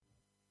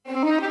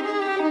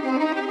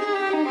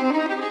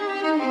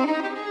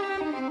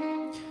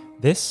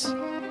This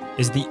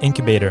is The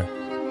Incubator,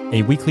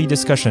 a weekly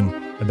discussion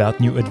about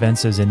new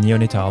advances in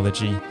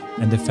neonatology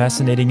and the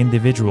fascinating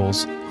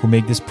individuals who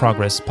make this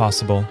progress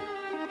possible.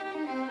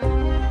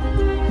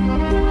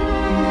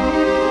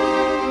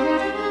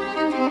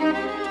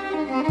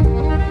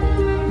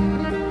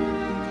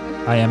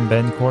 I am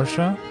Ben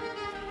Korsha.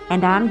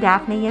 And I'm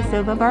Daphne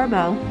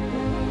Yasova-Barbeau.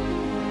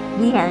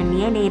 We are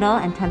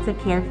neonatal intensive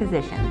care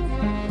physicians.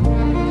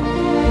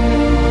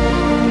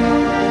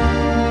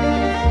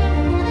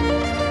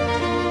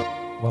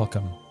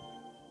 Welcome.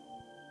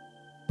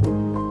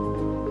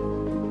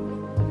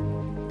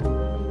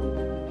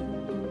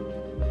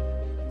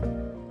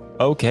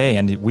 Okay,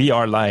 and we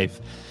are live.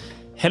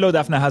 Hello,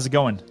 Daphne. How's it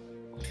going?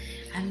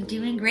 I'm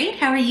doing great.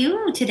 How are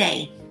you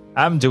today?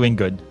 I'm doing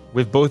good.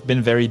 We've both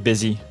been very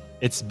busy.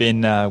 It's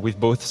been, we've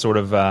both sort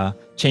of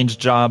changed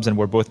jobs, and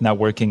we're both now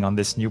working on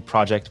this new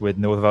project with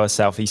Nova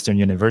Southeastern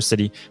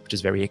University, which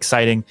is very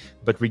exciting.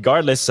 But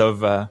regardless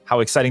of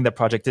how exciting that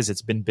project is,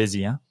 it's been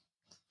busy, huh?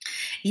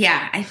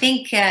 Yeah, I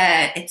think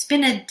it's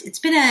been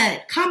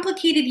a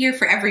complicated year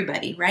for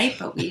everybody, right?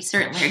 But we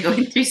certainly are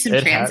going through some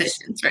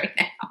transitions right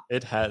now.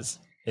 It has.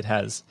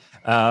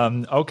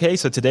 Okay,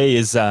 so today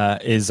is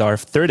our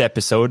third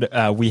episode.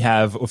 We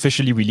have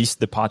officially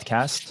released the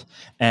podcast,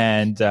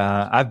 and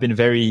I've been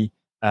very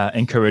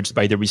encouraged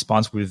by the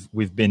response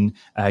we've been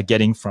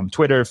getting from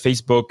Twitter,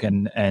 Facebook,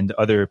 and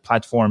other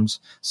platforms.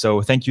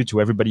 So thank you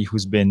to everybody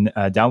who's been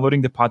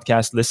downloading the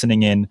podcast,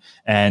 listening in,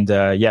 and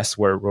yes,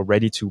 we're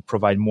ready to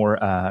provide more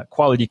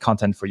quality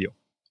content for you.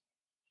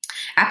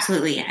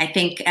 Absolutely. I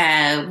think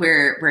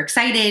we're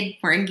excited.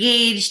 We're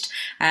engaged.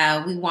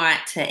 We want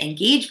to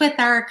engage with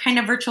our kind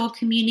of virtual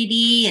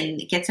community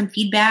and get some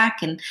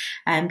feedback and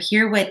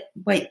hear what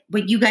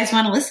you guys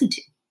want to listen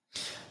to.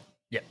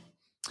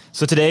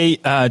 So today,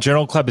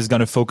 Journal Club is going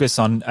to focus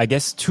on, I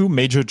guess, two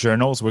major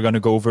journals. We're going to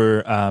go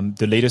over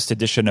the latest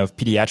edition of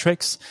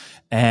Pediatrics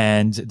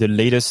and the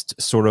latest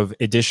sort of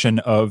edition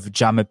of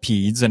JAMA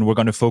Peds. And we're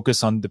going to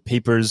focus on the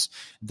papers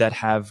that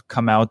have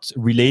come out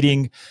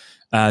relating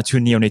to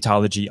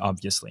neonatology,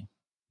 obviously.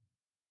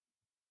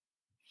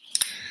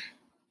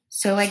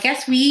 So I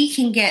guess we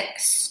can get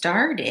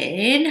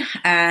started.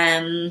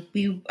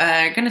 We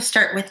are going to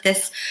start with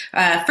this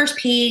first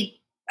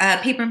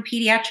paper in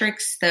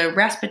Pediatrics, the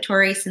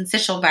respiratory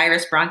syncytial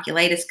virus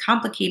bronchiolitis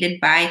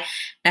complicated by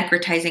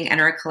necrotizing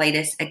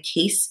enterocolitis, a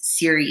case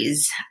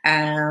series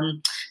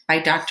by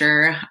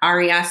Dr.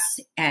 Arias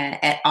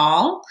et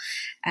al.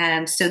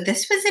 So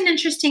this was an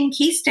interesting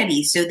case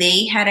study. So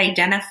they had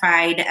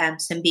identified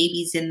some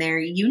babies in their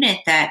unit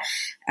that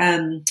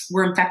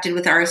were infected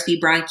with RSV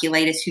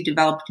bronchiolitis who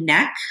developed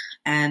NEC.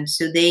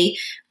 So they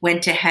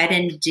went ahead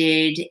and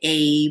did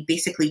a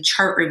basically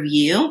chart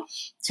review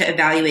to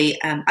evaluate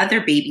other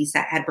babies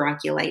that had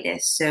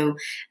bronchiolitis. So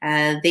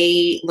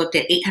they looked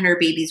at 800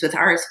 babies with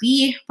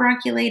RSV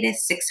bronchiolitis,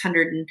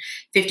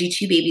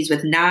 652 babies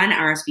with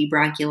non-RSV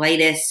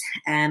bronchiolitis,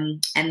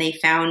 and they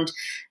found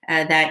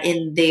that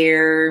in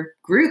their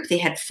group they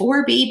had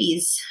 4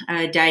 babies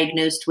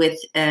diagnosed with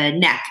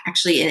NEC,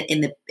 actually in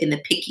the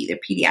PICU, the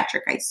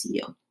pediatric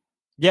ICU.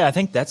 Yeah, I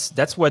think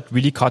that's what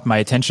really caught my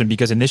attention,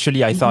 because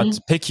initially I thought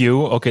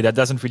PICU, okay, that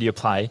doesn't really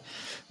apply.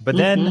 But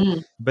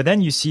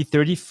then you see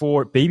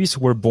 34 babies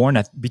who were born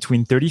at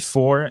between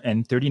 34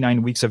 and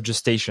 39 weeks of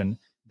gestation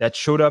that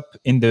showed up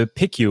in the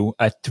PICU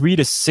at 3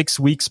 to 6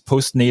 weeks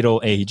postnatal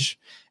age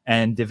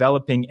and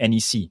developing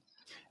NEC.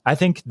 I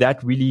think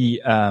that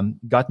really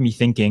got me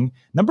thinking,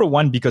 number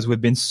one, because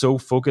we've been so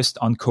focused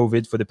on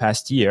COVID for the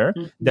past year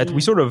that we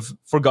sort of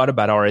forgot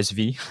about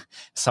RSV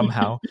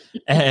somehow.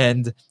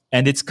 and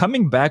it's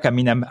coming back. I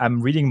mean, I'm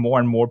reading more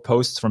and more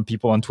posts from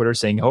people on Twitter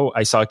saying, oh,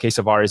 I saw a case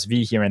of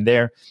RSV here and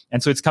there.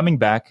 And so it's coming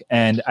back.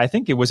 And I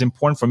think it was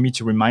important for me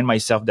to remind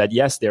myself that,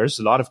 yes, there's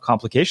a lot of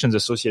complications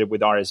associated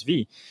with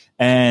RSV.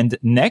 And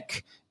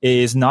NEC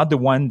is not the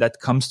one that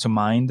comes to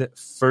mind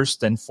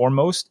first and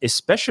foremost,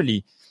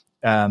 especially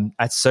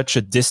at such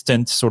a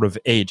distant sort of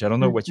age. I don't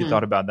know what you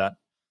thought about that.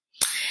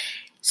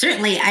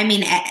 Certainly. I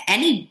mean,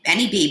 any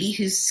baby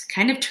who's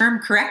kind of term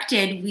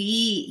corrected,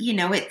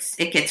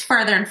 it gets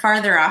farther and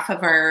farther off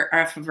of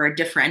our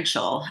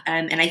differential.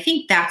 And I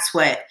think that's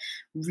what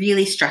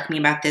really struck me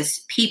about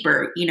this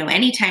paper.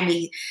 Anytime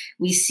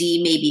we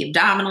see maybe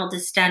abdominal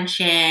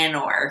distension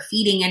or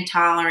feeding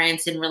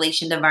intolerance in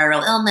relation to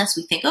viral illness,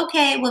 we think,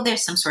 okay, well,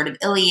 there's some sort of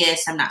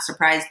ileus. I'm not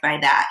surprised by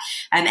that.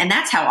 And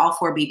that's how all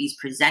 4 babies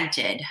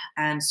presented.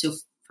 So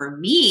for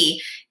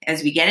me,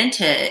 as we get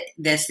into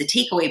this, the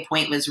takeaway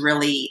point was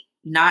really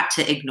not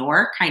to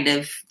ignore kind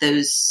of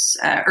those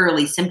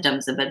early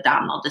symptoms of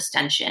abdominal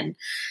distension.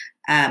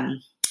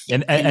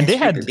 And they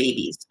had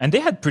babies, and they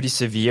had pretty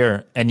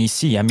severe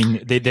NEC. I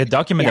mean, they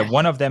document that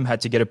one of them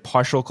had to get a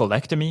partial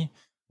colectomy.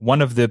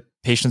 One of the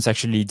patients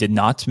actually did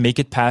not make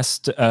it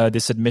past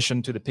this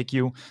admission to the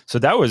PICU. So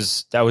that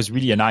was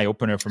really an eye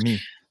opener for me.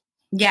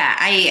 Yeah,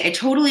 I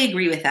totally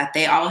agree with that.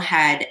 They all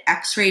had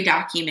X-ray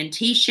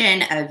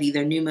documentation of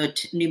either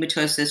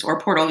pneumatosis or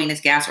portal venous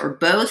gas or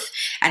both,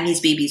 and these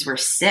babies were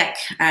sick.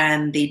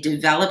 They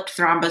developed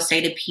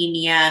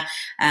thrombocytopenia.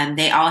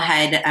 They all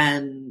had,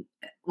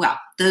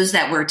 those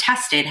that were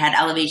tested had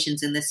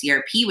elevations in the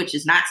CRP, which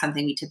is not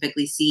something we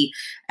typically see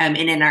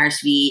in an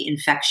RSV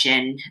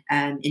infection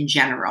in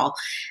general.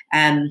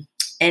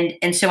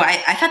 And so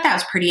I thought that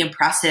was pretty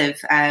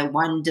impressive.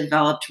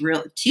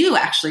 Two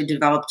actually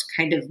developed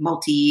kind of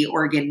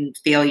multi-organ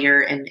failure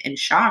and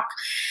shock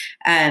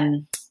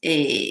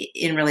in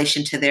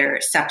relation to their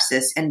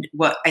sepsis. And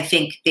what I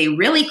think they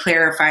really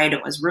clarified,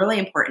 it was really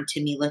important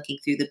to me looking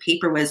through the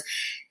paper, was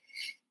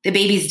the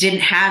babies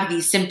didn't have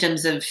these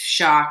symptoms of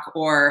shock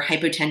or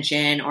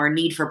hypotension or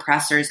need for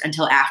pressors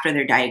until after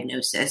their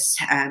diagnosis,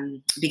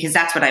 because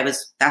that's what I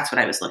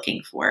was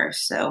looking for.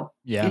 So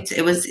yeah,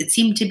 it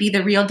seemed to be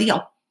the real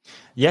deal.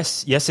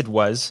 Yes, it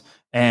was.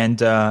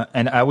 And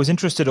I was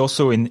interested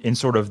also in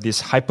sort of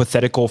this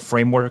hypothetical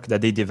framework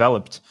that they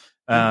developed,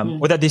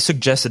 or that they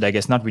suggested, I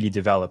guess, not really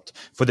developed,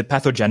 for the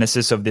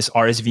pathogenesis of this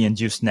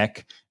RSV-induced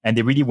NEC. And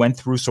they really went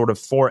through sort of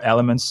 4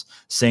 elements,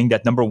 saying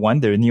that number 1,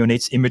 the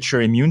neonate's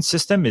immature immune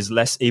system is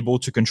less able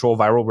to control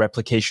viral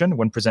replication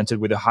when presented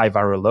with a high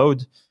viral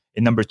load.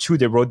 In number 2,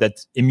 they wrote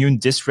that immune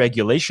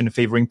dysregulation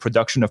favoring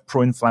production of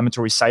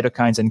pro-inflammatory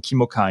cytokines and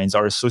chemokines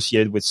are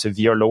associated with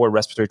severe lower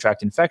respiratory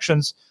tract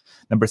infections.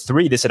 Number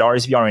 3, they said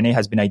RSV RNA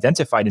has been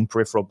identified in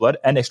peripheral blood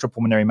and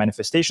extrapulmonary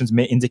manifestations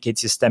may indicate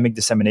systemic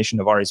dissemination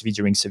of RSV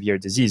during severe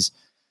disease.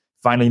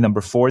 Finally,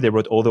 number 4, they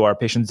wrote, although our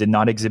patients did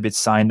not exhibit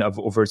sign of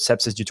overt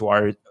sepsis due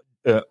to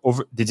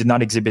they did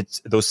not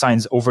exhibit those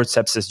signs, overt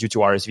sepsis due to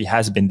RSV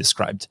has been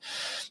described.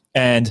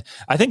 And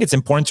I think it's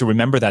important to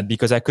remember that,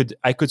 because I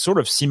could sort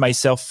of see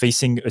myself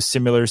facing a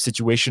similar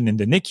situation in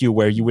the NICU,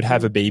 where you would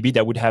have a baby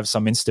that would have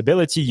some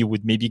instability. You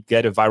would maybe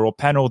get a viral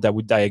panel that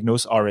would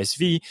diagnose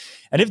RSV.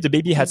 And if the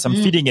baby had some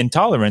feeding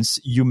intolerance,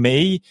 you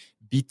may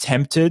be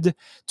tempted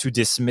to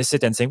dismiss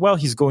it and say, well,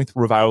 he's going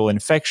through a viral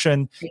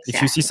infection. Exactly.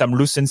 If you see some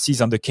lucencies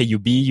on the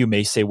KUB, you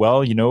may say,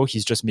 well,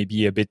 he's just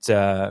maybe a bit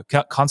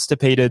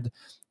constipated.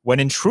 When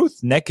in truth,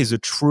 NEC is a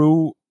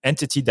true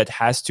entity that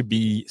has to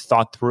be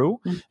thought through,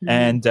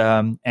 and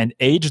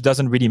age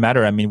doesn't really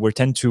matter. I mean, we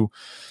tend to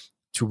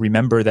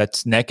remember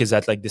that NEC is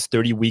at like this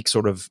 30-week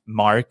sort of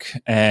mark,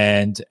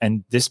 and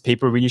this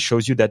paper really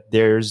shows you that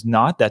there's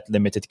not that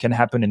limit. It can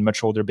happen in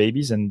much older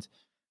babies, and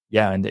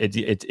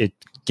it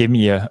gave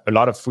me a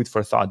lot of food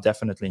for thought,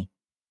 definitely.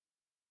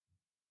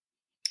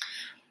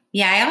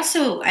 Yeah,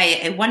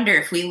 I wonder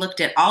if we looked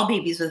at all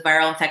babies with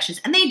viral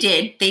infections, and they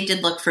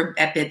did look for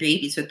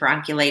babies with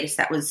bronchiolitis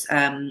that was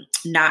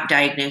not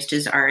diagnosed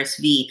as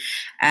RSV,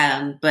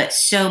 but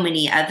so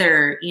many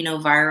other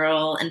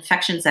viral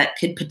infections that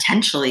could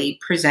potentially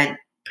present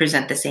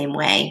the same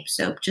way.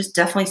 So just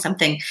definitely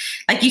something,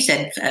 like you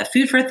said,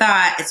 food for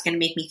thought. It's going to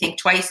make me think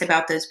twice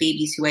about those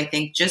babies who I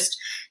think just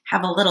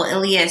have a little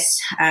ileus,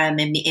 and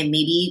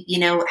maybe,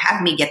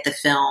 have me get the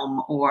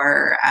film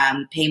or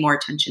pay more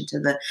attention to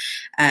the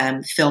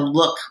film,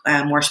 look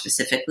more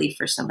specifically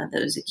for some of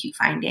those acute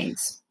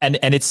findings. And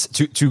it's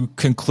to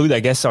conclude, I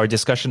guess, our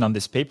discussion on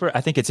this paper. I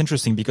think it's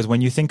interesting because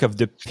when you think of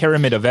the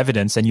pyramid of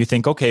evidence and you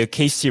think, okay, a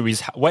case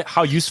series,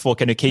 how useful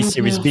can a case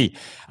series be?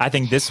 I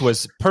think this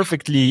was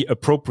perfectly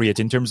appropriate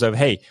in terms of,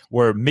 hey,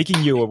 we're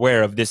making you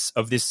aware of this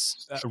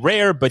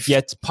rare but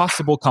yet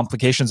possible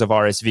complications of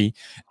RSV,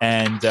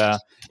 and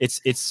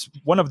it's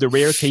one of the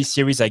rare case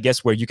series, I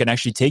guess, where you can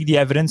actually take the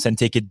evidence and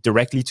take it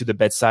directly to the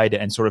bedside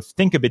and sort of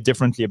think a bit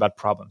differently about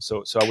problems.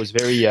 So I was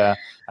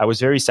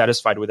very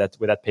satisfied with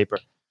that paper.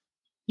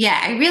 Yeah,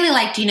 I really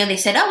liked, they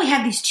said, oh, we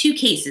have these 2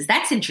 cases.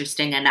 That's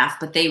interesting enough.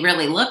 But they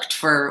really looked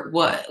for,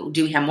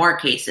 do we have more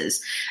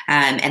cases?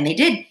 And they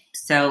did.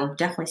 So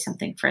definitely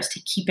something for us to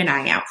keep an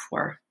eye out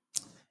for.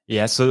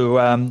 Yeah.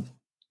 So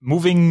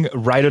moving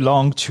right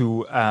along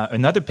to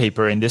another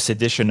paper in this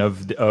edition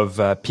of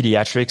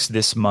Pediatrics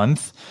this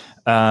month.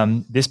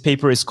 This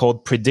paper is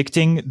called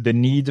Predicting the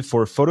Need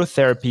for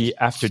Phototherapy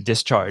After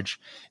Discharge.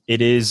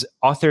 It is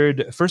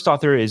first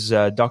author is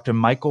Dr.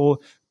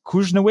 Michael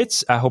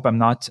Kuznowitz. I hope I'm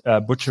not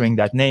butchering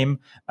that name.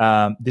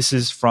 This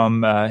is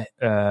from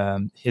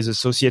his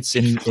associates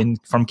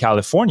from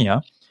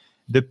California.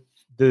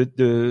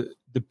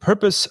 The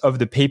purpose of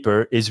the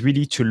paper is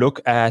really to look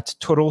at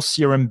total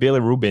serum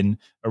bilirubin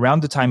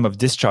around the time of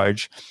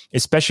discharge,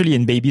 especially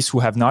in babies who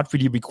have not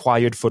really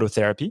required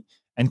phototherapy,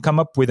 and come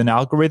up with an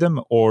algorithm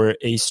or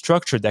a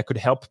structure that could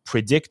help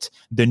predict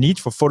the need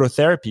for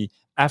phototherapy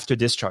after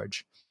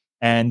discharge.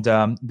 And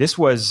this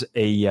was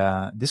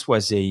a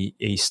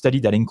study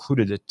that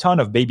included a ton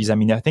of babies. I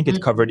mean, I think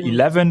it covered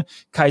 11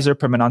 Kaiser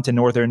Permanente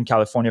Northern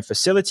California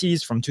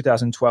facilities from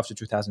 2012 to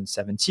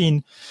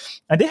 2017,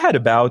 and they had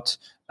about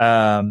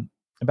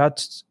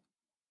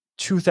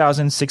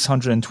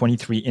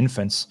 2,623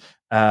 infants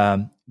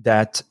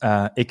that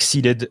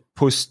exceeded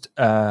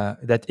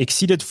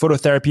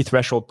phototherapy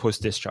threshold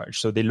post discharge.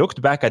 So they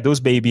looked back at those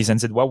babies and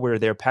said, what were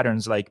their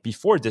patterns like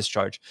before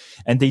discharge?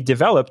 And they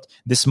developed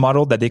this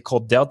model that they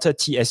called Delta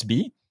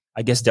TSB,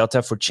 I guess,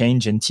 delta for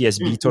change in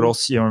TSB, total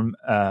serum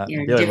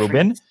bilirubin.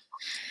 Difference.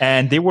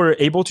 And they were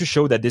able to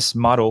show that this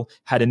model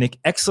had an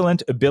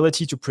excellent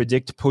ability to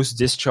predict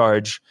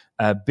post-discharge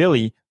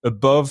bili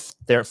above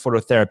their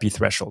phototherapy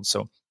threshold.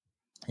 So,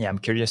 yeah, I'm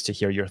curious to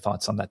hear your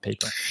thoughts on that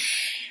paper.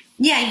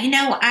 Yeah,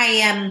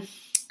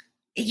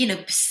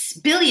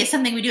 bili is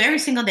something we do every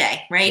single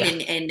day,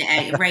 right? Yeah.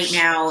 And right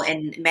now,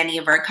 and many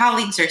of our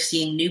colleagues are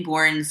seeing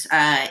newborns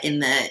in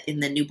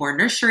the newborn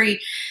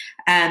nursery,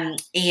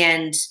 and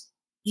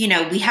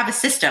we have a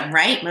system,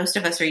 right? Most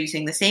of us are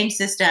using the same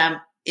system.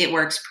 It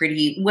works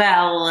pretty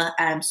well.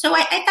 So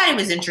I thought it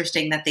was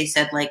interesting that they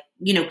said, like,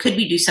 could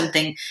we do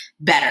something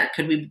better?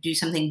 Could we do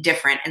something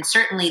different? And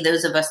certainly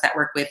those of us that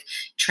work with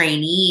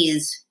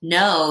trainees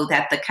know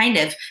that the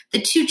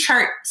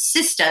 2-chart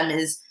system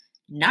is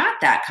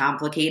not that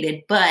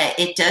complicated, but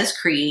it does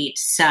create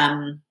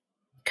some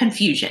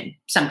confusion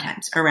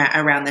sometimes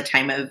around the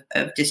time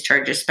of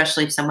discharge,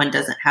 especially if someone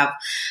doesn't have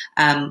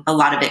a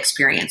lot of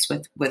experience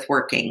with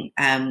working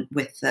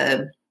with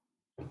the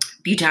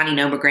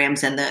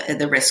butantanomograms and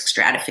the risk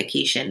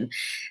stratification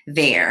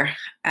there.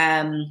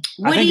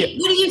 What do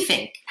you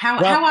think? How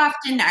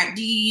often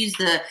do you use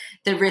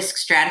the risk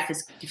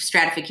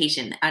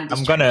stratification on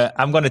discharge?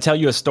 I'm gonna tell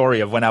you a story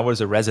of when I was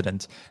a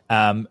resident.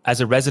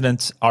 As a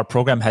resident, our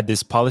program had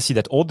this policy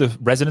that all the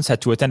residents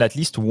had to attend at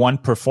least one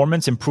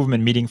performance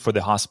improvement meeting for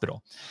the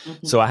hospital.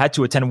 Mm-hmm. So I had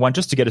to attend one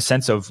just to get a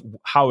sense of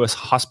how a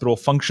hospital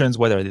functions,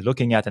 what are they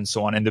looking at, and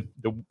so on. And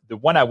the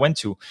one I went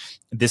to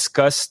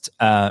discussed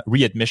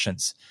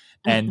readmissions.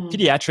 And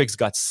pediatrics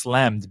got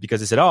slammed because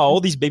they said, all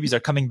these babies are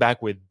coming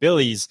back with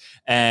bilis,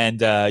 and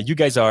you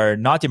guys are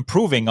not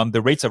improving on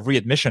the rates of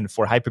readmission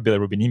for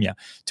hyperbilirubinemia.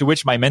 To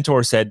which my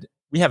mentor said,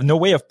 we have no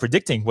way of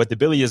predicting what the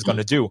bili is going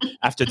to do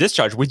after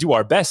discharge. We do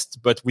our best,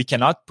 but we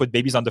cannot put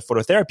babies on the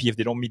phototherapy if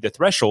they don't meet the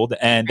threshold,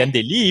 and then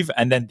they leave,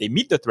 and then they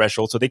meet the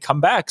threshold, so they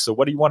come back. So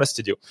what do you want us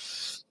to do?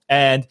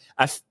 And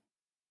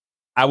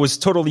I was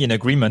totally in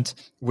agreement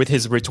with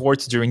his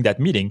retorts during that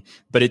meeting,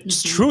 but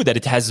it's true that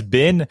it has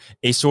been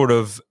a sort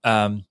of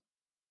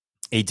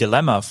a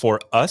dilemma for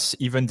us,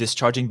 even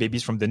discharging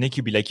babies from the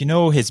NICU. Be like,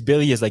 his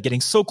bili is like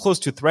getting so close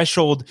to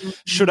threshold.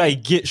 Should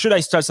I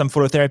start some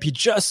phototherapy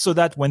just so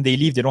that when they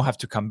leave, they don't have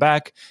to come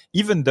back,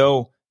 even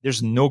though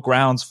there's no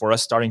grounds for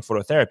us starting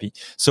phototherapy.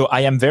 So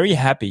I am very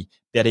happy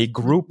that a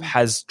group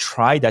has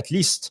tried at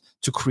least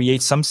to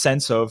create some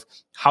sense of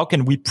how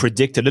can we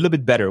predict a little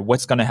bit better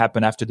what's going to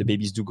happen after the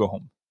babies do go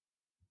home.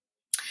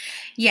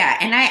 Yeah,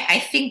 and I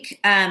think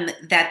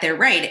that they're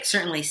right. It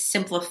certainly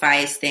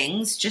simplifies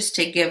things. Just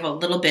to give a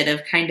little bit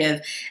of kind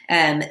of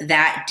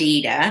that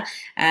data,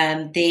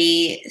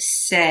 they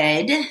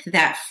said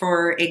that,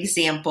 for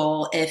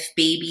example, if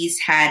babies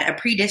had a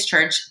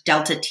pre-discharge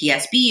delta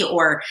TSB,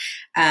 or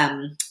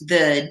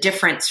the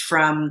difference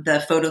from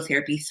the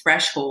phototherapy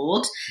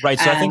threshold. Right.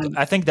 So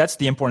I think that's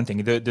the important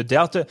thing. The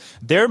delta,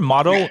 their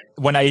model,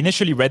 when I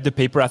initially read the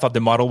paper, I thought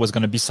the model was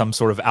going to be some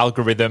sort of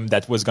algorithm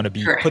that was going to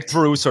be put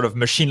through sort of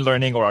machine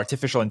learning or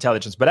artificial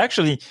intelligence. But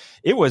actually,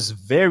 it was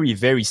very,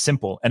 very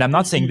simple. And I'm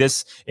not saying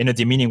this in a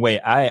demeaning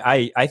way.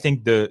 I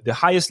think the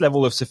highest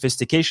level of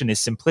sophistication is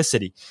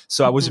simplicity.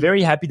 So I was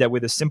very happy that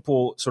with a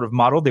simple sort of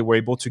model, they were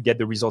able to get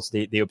the results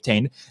they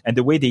obtained. And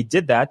the way they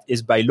did that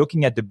is by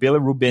looking at the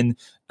bilirubin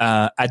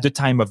at the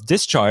time of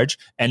discharge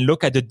and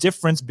look at the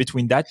difference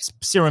between that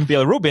serum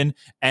bilirubin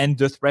and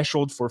the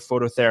threshold for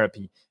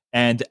phototherapy.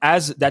 And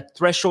as that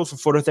threshold for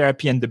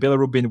phototherapy and the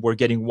bilirubin were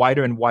getting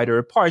wider and wider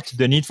apart,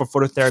 the need for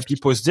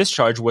phototherapy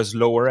post-discharge was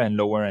lower and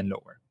lower and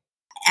lower.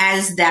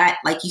 As that,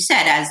 like you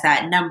said, as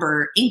that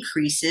number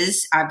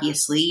increases,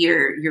 obviously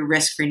your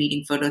risk for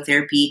needing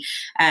phototherapy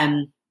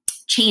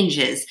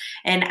changes.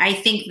 And I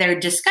think their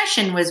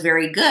discussion was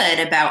very good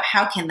about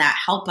how can that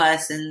help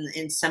us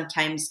in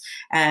sometimes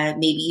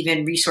maybe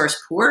even resource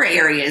poor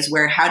areas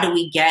where how do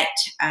we get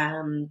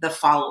the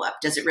follow-up?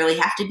 Does it really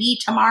have to be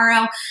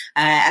tomorrow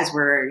as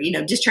we're,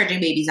 discharging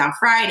babies on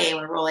Friday,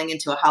 we're rolling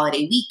into a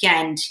holiday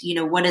weekend?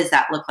 What does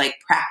that look like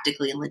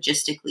practically and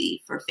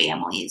logistically for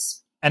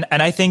families? And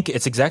I think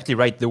it's exactly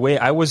right. The way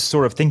I was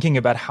sort of thinking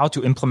about how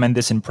to implement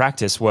this in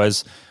practice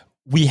was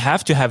we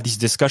have to have these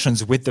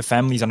discussions with the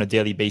families on a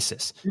daily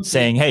basis,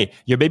 saying, hey,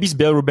 your baby's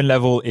bilirubin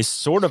level is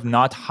sort of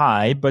not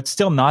high, but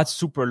still not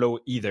super low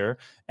either.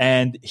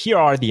 And here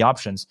are the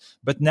options.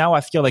 But now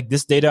I feel like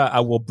this data I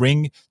will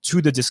bring to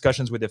the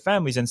discussions with the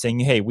families and saying,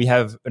 hey, we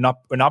have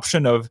an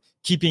option of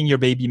keeping your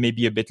baby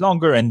maybe a bit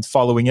longer and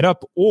following it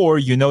up,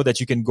 or that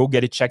you can go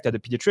get it checked at a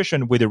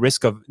pediatrician with a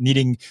risk of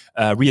needing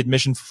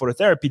readmission for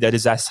phototherapy that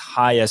is as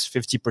high as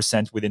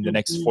 50% within the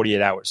next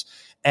 48 hours.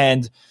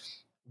 And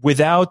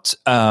without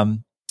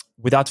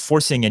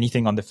forcing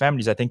anything on the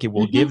families, I think it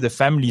will give the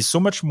families so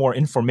much more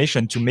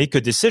information to make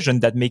a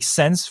decision that makes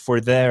sense for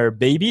their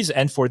babies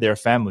and for their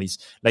families.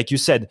 Like you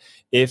said,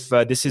 if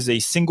this is a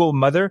single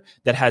mother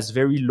that has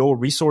very low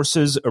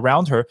resources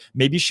around her,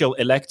 maybe she'll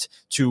elect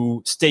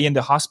to stay in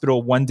the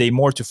hospital one day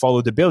more to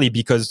follow the bili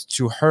because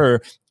to her,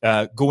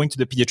 going to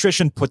the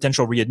pediatrician,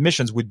 potential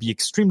readmissions would be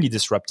extremely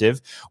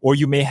disruptive. Or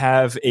you may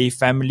have a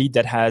family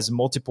that has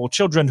multiple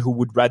children who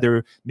would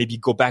rather maybe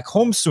go back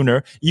home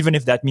sooner, even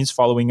if that means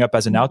following up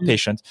as an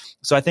outpatient.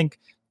 So I think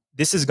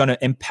this is going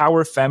to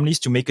empower families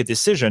to make a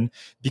decision,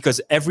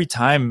 because every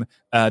time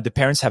the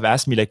parents have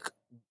asked me, like,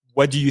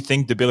 what do you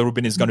think the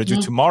bilirubin is going to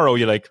do tomorrow?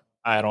 You're like,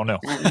 I don't know.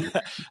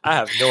 I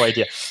have no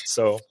idea.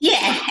 So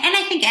yeah, and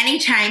I think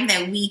anytime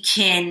that we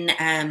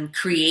can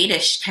create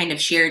a kind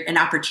of an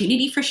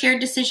opportunity for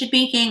shared decision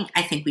making,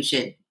 I think we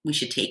should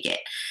take it.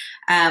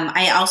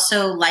 I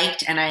also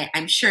liked, and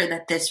I'm sure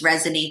that this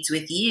resonates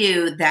with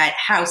you, that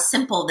how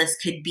simple this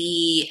could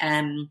be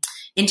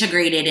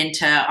integrated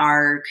into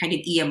our kind of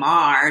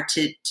EMR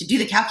to do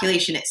the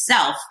calculation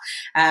itself,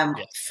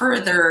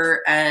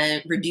 further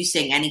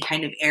reducing any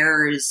kind of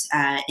errors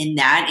in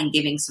that and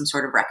giving some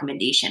sort of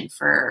recommendation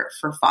for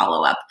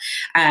follow-up.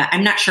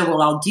 I'm not sure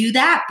we'll all do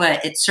that,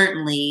 but it's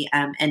certainly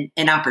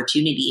an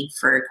opportunity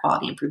for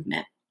quality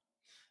improvement.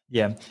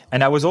 Yeah.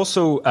 And I was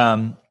also...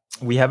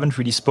 we haven't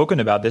really spoken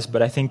about this,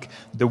 but I think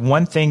the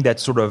one thing that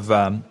sort of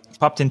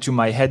popped into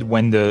my head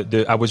when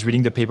I was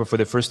reading the paper for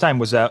the first time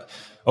was that,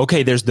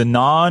 okay, there's the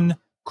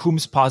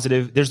non-Coombs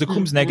positive, there's the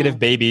Coombs negative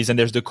babies, and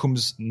there's the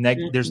Coombs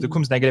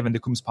negative and the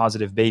Coombs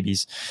positive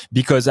babies.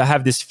 Because I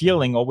have this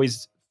feeling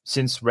always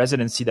since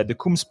residency that the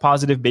Coombs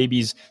positive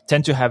babies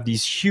tend to have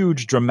these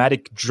huge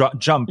dramatic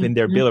jump in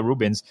their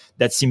bilirubins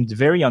that seemed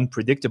very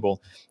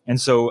unpredictable. And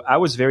so I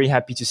was very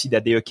happy to see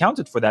that they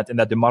accounted for that and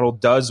that the model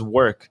does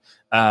work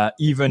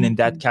even in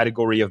that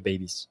category of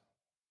babies.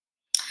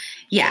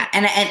 Yeah,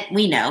 and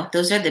we know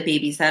those are the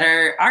babies that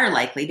are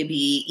likely to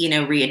be,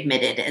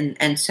 readmitted,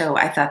 and so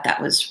I thought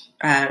that was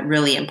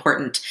really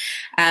important.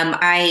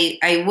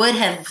 I would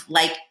have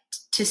liked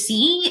to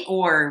see,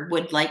 or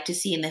would like to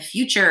see in the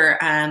future,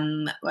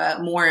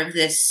 more of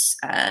this,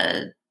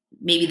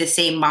 maybe the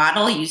same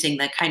model using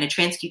the kind of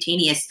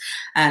transcutaneous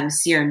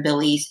serum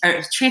bili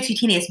or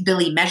transcutaneous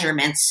bili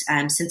measurements,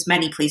 since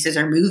many places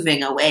are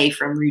moving away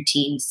from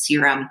routine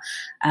serum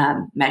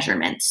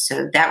measurements.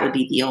 So that would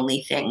be the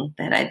only thing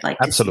that I'd like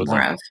to see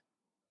more of.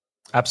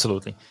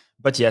 Absolutely.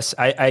 But yes,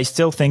 I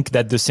still think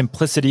that the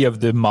simplicity of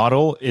the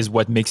model is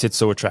what makes it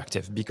so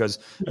attractive. Because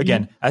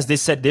again, as they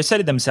said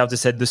it themselves, they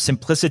said the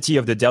simplicity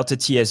of the Delta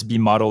TSB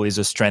model is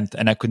a strength.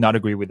 And I could not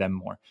agree with them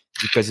more,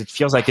 because it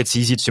feels like it's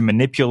easy to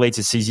manipulate.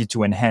 It's easy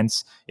to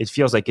enhance. It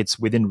feels like it's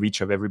within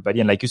reach of everybody.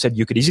 And like you said,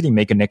 you could easily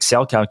make an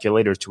Excel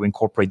calculator to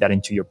incorporate that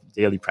into your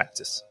daily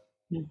practice.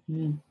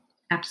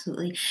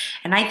 Absolutely.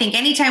 And I think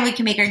anytime we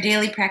can make our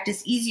daily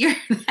practice easier,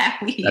 that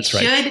we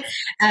should.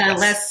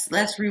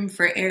 Less room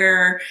for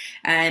error.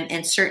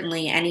 And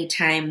certainly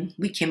anytime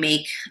we can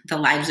make the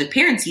lives of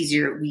parents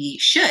easier, we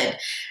should.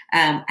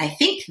 I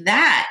think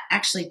that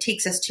actually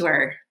takes us to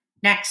our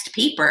next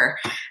paper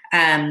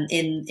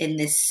in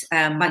this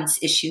month's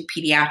issue,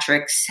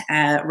 Pediatrics,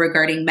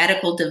 regarding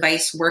medical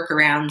device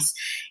workarounds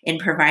in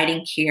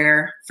providing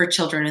care for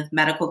children with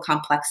medical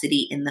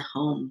complexity in the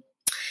home.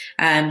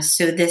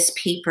 So this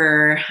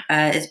paper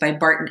is by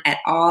Barton et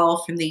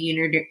al. From the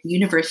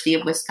University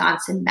of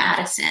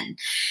Wisconsin-Madison.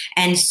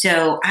 And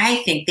so I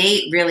think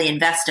they really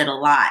invested a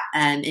lot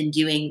in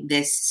doing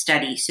this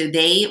study. So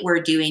they were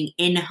doing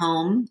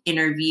in-home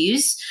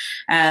interviews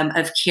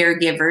of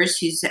caregivers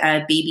whose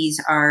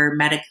babies are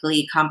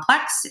medically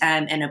complex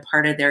and a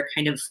part of their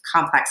kind of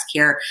complex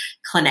care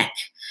clinic.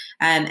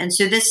 And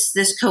so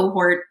this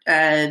cohort,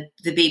 the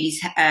babies,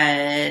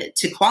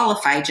 to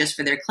qualify just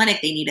for their clinic,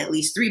 they need at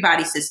least 3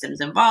 body systems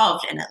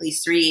involved and at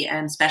least 3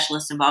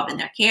 specialists involved in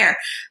their care.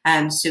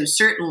 So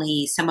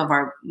certainly some of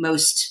our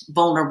most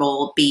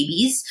vulnerable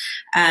babies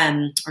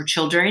or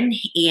children,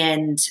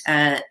 and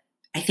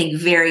I think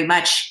very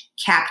much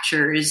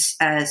captures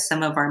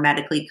some of our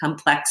medically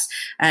complex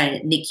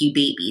NICU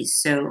babies.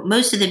 So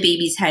most of the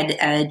babies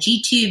had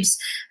G-tubes,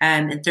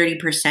 and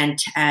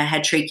 30%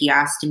 had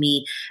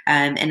tracheostomy.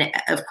 And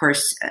of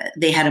course,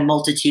 they had a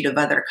multitude of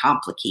other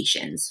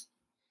complications.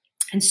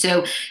 And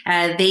so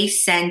they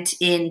sent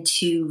in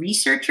 2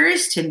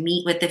 researchers to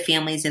meet with the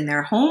families in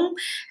their home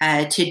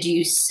to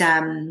do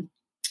some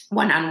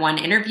one-on-one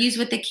interviews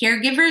with the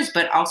caregivers,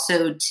 but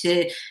also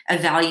to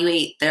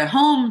evaluate their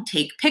home,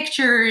 take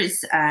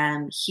pictures,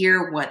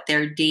 hear what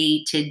their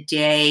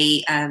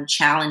day-to-day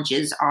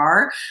challenges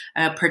are,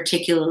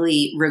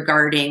 particularly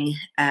regarding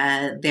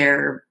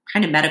their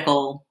kind of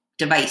medical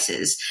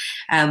devices,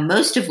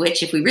 most of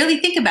which, if we really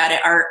think about it,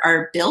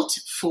 are built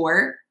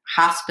for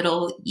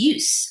hospital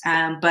use.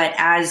 But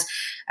as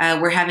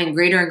we're having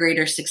greater and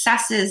greater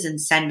successes in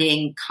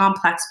sending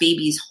complex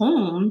babies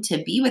home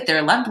to be with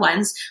their loved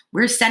ones,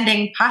 we're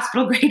sending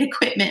hospital grade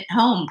equipment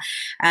home.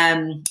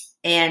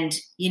 And,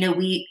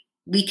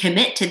 we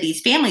commit to these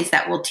families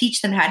that we'll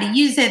teach them how to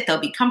use it. They'll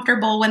be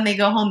comfortable when they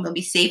go home. They'll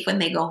be safe when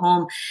they go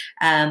home.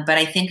 But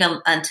I think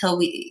until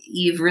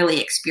you've really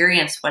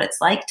experienced what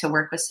it's like to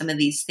work with some of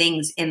these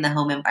things in the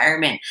home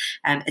environment,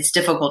 it's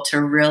difficult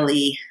to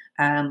really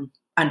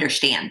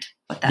understand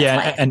what that's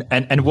like.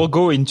 And we'll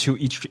go into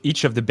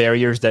each of the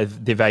barriers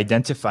that they've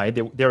identified.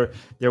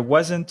 There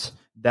wasn't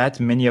that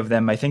many of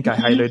them. I think I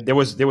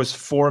highlighted there was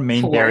four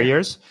main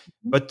barriers,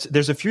 but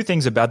there's a few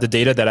things about the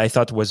data that I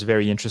thought was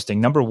very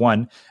interesting. Number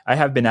one, I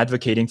have been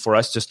advocating for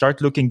us to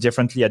start looking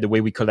differently at the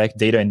way we collect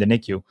data in the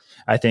NICU.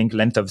 I think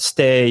length of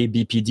stay,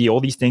 BPD, all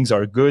these things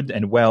are good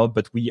and well,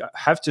 but we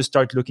have to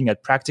start looking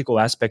at practical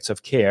aspects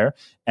of care,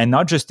 and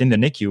not just in the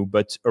NICU,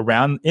 but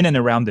in and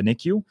around the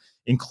NICU,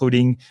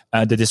 including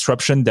the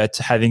disruption that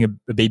having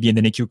a baby in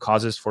the NICU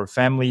causes for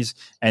families.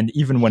 And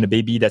even when a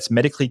baby that's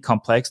medically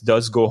complex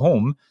does go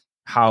home,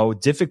 how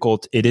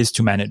difficult it is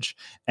to manage.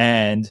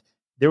 And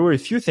there were a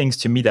few things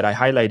to me that I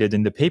highlighted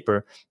in the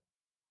paper.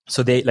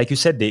 So they, like you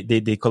said,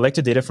 they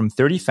collected data from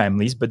 30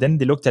 families, but then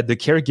they looked at the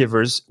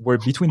caregivers were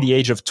between the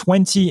age of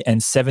 20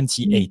 and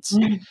 78.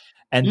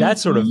 And that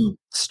sort of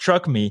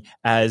struck me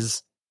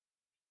as,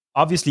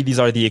 obviously, these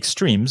are the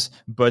extremes,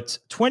 but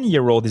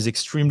 20-year-old is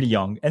extremely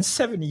young and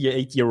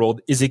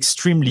 78-year-old is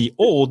extremely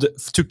old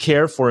to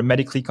care for a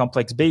medically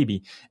complex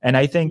baby. And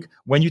I think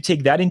when you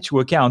take that into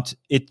account,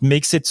 it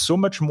makes it so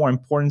much more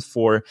important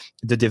for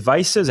the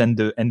devices and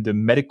the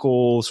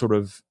medical sort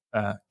of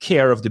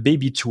care of the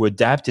baby to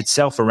adapt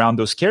itself around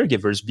those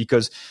caregivers,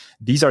 because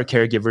these are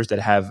caregivers that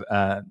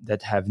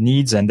have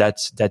needs and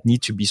that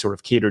need to be sort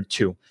of catered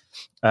to.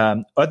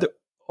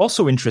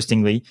 Also,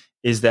 interestingly,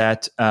 is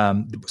that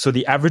so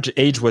the average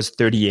age was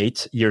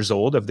 38 years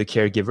old of the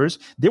caregivers.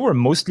 They were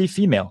mostly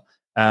female,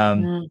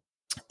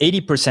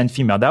 80%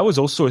 female. That was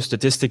also a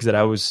statistic that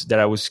I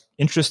was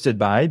interested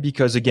by,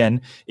 because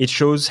again, it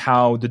shows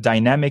how the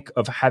dynamic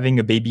of having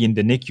a baby in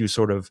the NICU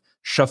sort of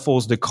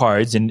shuffles the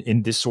cards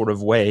in this sort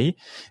of way.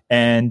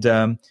 And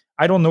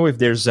I don't know if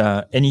there's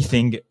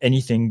anything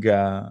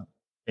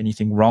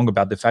wrong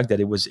about the fact that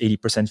it was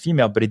 80%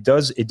 female, but it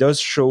does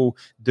show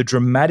the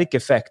dramatic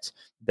effect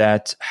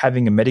that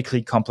having a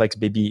medically complex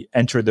baby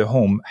enter the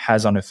home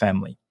has on a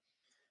family.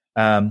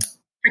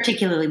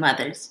 Particularly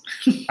mothers.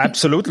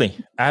 Absolutely.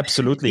 Yeah.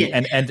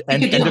 And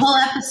we could do a whole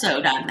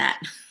episode on that.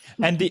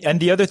 And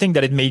the other thing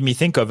that it made me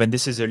think of, and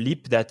this is a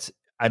leap that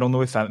I don't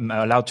know if I'm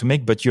allowed to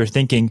make, but you're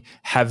thinking,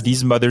 have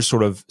these mothers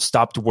sort of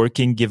stopped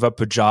working, give up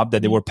a job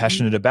that they were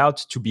passionate about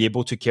to be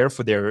able to care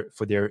for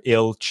their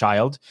ill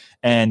child?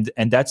 And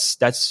that's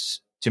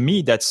to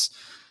me, that's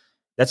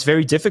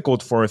very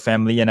difficult for a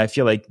family. And I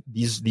feel like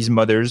these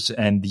mothers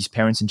and these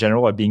parents in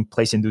general are being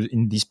placed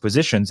in these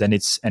positions, and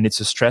it's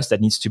a stress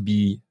that needs to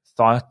be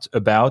thought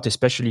about,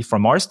 especially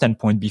from our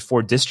standpoint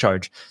before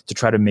discharge, to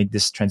try to make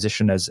this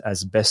transition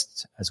as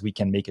best as we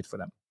can make it for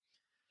them.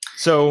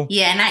 So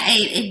yeah,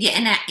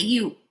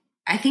 I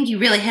think you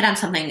really hit on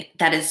something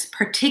that is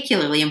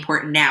particularly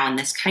important now in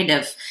this kind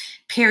of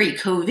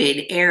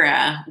peri-COVID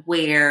era,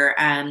 where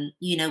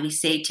we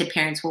say to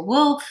parents,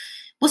 well,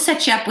 we'll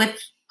set you up with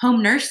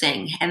home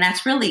nursing. And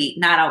that's really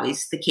not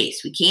always the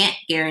case. We can't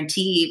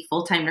guarantee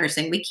full-time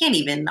nursing. We can't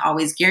even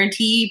always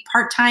guarantee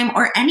part-time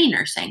or any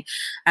nursing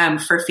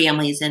for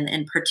families,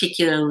 and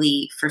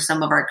particularly for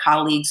some of our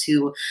colleagues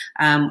who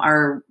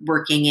are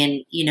working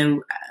in,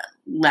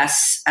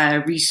 less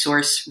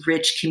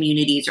resource-rich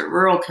communities or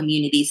rural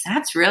communities.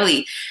 That's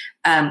really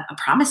a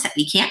promise that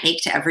we can't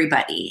make to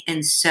everybody.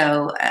 And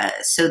so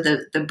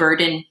the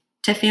burden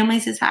to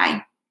families is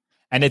high.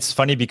 And it's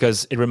funny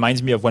because it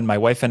reminds me of when my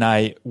wife and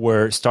I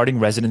were starting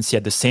residency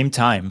at the same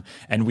time,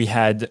 and we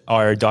had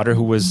our daughter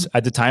who was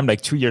at the time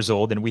like 2 years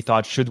old, and we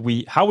thought,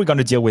 how are we going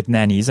to deal with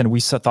nannies? And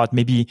we thought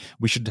maybe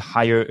we should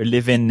hire a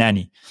live-in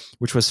nanny,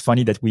 which was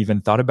funny that we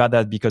even thought about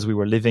that, because we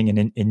were living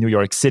in New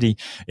York City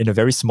in a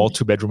very small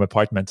 2-bedroom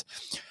apartment.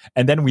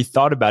 And then we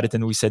thought about it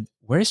and we said,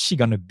 where is she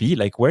going to be?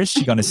 Like, where is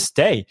she going to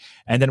stay?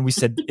 And then we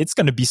said, it's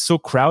going to be so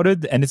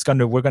crowded, and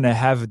we're going to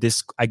have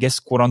this, I guess,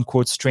 quote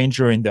unquote,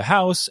 stranger in the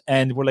house.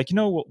 And we're like,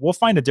 we'll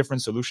find a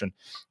different solution.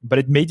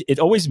 But it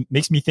always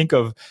makes me think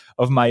of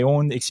my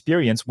own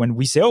experience when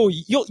we say, oh,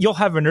 you'll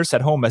have a nurse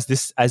at home as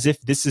if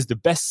this is the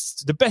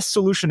best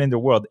solution in the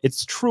world.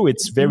 It's true.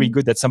 It's very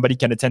good that somebody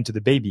can attend to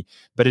the baby,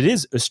 but it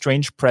is a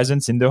strange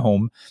presence in the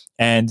home.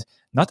 And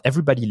not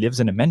everybody lives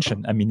in a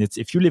mansion. I mean,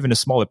 if you live in a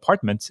small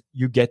apartment,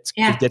 it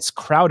gets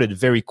crowded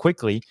very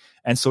quickly.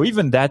 And so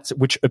even that,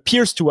 which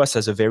appears to us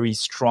as a very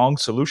strong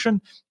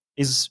solution,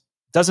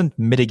 doesn't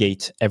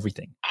mitigate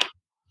everything.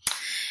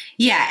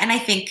 Yeah, and I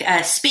think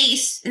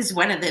space is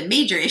one of the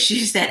major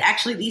issues that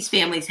actually these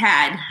families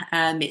had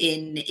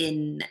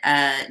in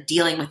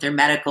dealing with their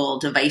medical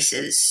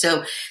devices.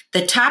 So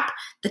the top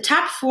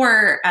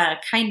 4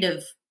 kind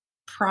of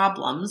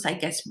problems, I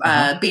guess,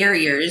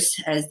 barriers,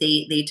 as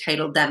they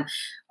titled them,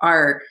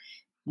 are,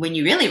 when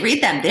you really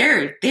read them,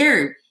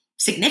 they're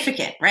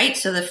significant, right?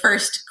 So the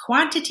first,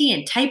 quantity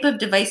and type of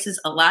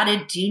devices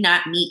allotted do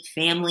not meet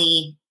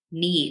family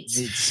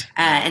needs.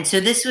 And so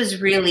this was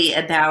really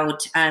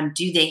about,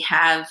 do they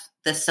have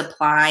the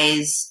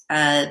supplies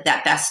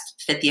that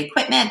best fit the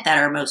equipment, that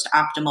are most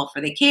optimal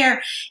for the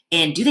care?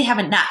 And do they have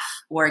enough?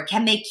 Or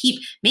can they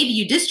maybe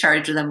you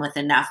discharge them with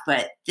enough,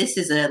 but this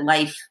is a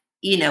life,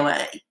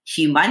 a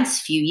few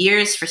months, few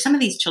years. For some of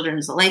these children,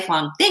 it's a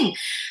lifelong thing.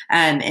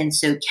 And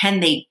so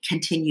can they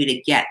continue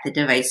to get the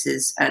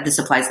devices, the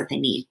supplies that they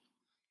need?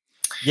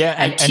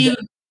 Yeah.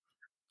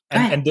 Go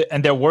ahead.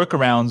 and their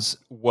workarounds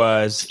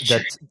was Sure.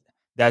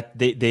 that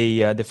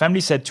the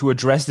family said to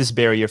address this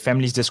barrier,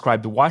 families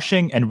described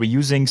washing and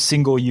reusing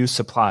single-use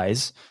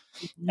supplies.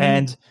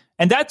 Mhm.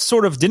 And that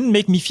sort of didn't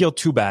make me feel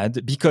too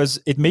bad, because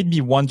it made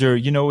me wonder,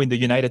 in the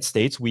United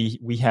States,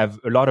 we have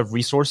a lot of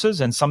resources,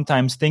 and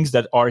sometimes things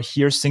that are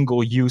here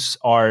single use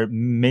are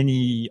in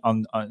many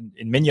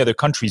other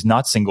countries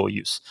not single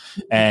use.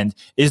 And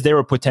is there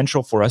a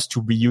potential for us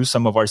to reuse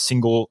some of our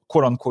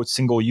quote unquote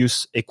single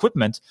use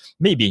equipment?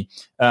 Maybe,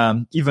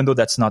 even though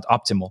that's not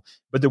optimal.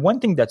 But the one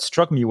thing that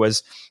struck me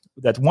was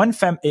that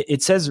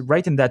it says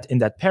right in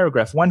that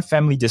paragraph, one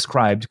family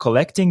described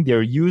collecting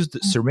their used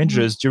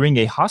syringes during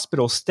a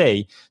hospital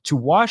stay to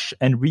wash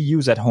and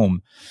reuse at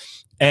home.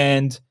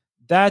 And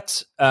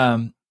that,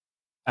 that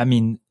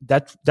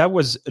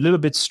was a little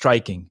bit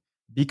striking,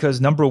 because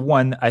number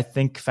one, I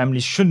think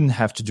families shouldn't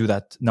have to do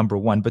that, number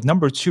one. But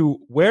number two,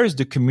 where is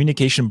the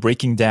communication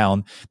breaking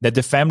down that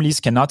the families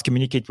cannot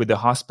communicate with the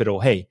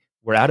hospital? Hey,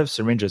 we're out of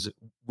syringes.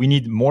 We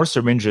need more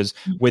syringes,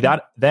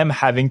 without them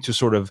having to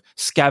sort of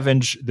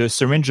scavenge the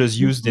syringes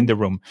used in the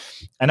room.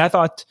 And I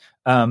thought,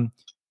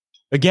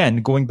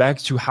 again, going back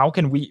to how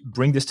can we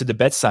bring this to the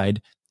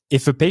bedside?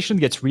 If a patient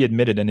gets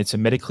readmitted and it's a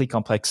medically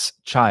complex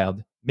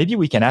child, maybe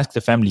we can ask the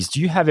families, do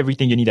you have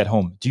everything you need at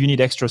home? Do you need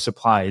extra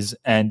supplies?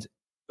 And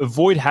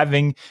avoid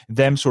having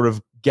them sort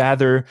of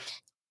gather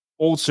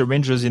old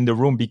syringes in the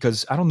room,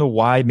 because I don't know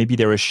why. Maybe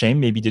they're ashamed.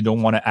 Maybe they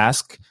don't want to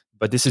ask.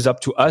 But this is up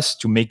to us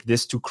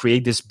to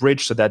create this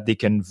bridge so that they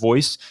can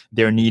voice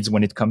their needs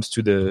when it comes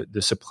to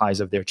the supplies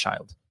of their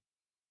child.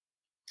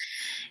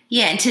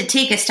 Yeah, and to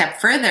take a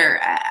step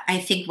further, I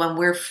think when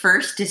we're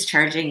first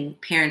discharging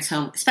parents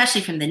home,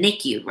 especially from the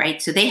NICU,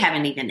 right? So they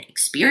haven't even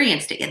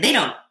experienced it yet. They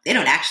don't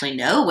actually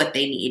know what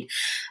they need.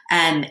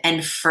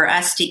 And for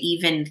us to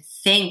even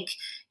think,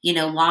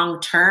 long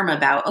term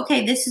about,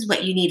 okay, this is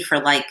what you need for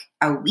like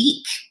a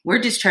week. We're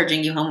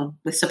discharging you home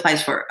with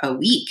supplies for a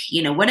week.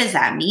 What does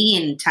that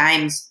mean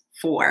times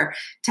 4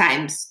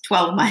 times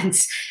 12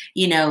 months,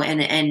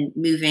 and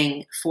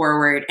moving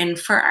forward. And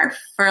for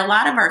a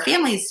lot of our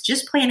families,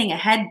 just planning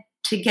ahead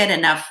to get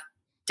enough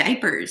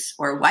diapers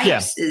or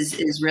wipes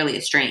is really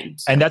a strain.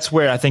 So. And that's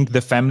where I think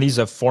the families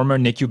of former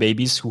NICU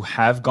babies who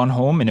have gone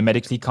home in a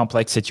medically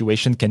complex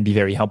situation can be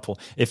very helpful.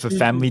 If a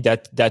family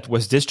that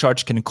was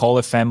discharged can call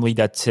a family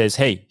that says,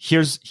 hey,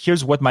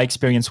 here's what my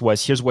experience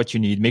was, here's what you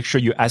need. Make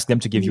sure you ask them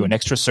to give you an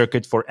extra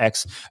circuit for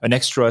X, an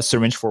extra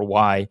syringe for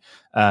Y.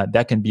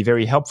 That can be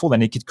very helpful,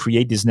 and it could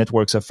create these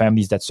networks of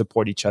families that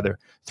support each other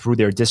through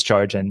their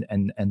discharge and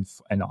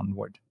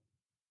onward.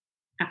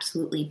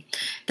 Absolutely.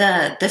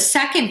 The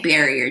second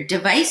barrier,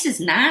 device is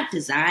not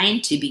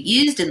designed to be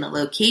used in the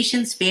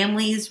locations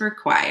families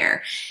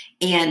require.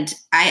 And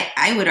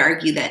I would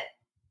argue that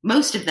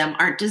most of them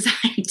aren't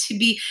designed to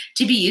be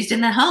used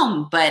in the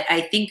home. But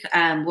I think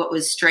what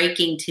was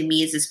striking to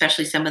me is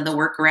especially some of the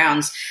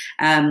workarounds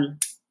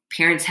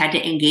parents had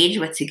to engage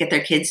with to get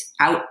their kids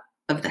out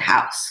of the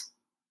house.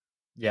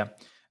 Yeah.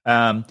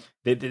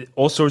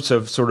 All sorts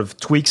of sort of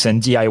tweaks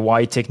and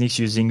DIY techniques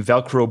using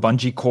Velcro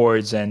bungee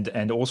cords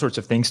and all sorts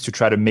of things to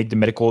try to make the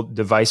medical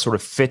device sort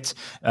of fit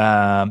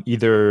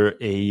either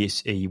a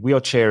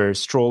wheelchair or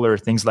stroller,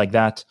 things like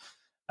that.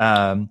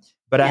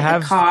 But I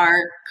have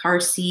car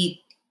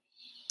seat.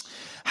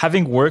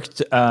 Having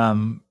worked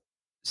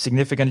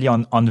significantly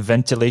on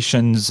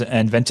ventilations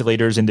and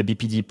ventilators in the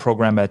BPD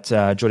program at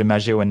Jode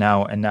Maggio and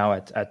now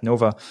at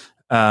Nova.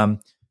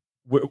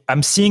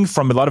 I'm seeing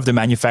from a lot of the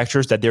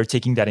manufacturers that they're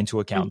taking that into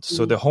account.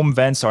 So the home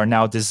vents are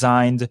now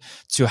designed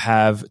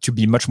to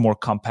be much more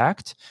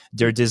compact.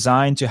 They're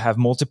designed to have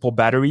multiple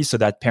batteries so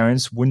that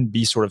parents wouldn't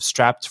be sort of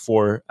strapped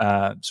for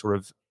sort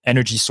of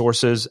energy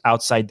sources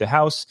outside the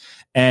house.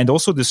 And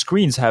also the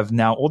screens have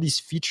now all these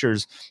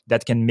features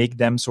that can make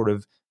them sort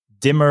of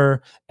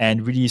dimmer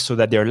and really so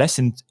that they're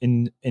less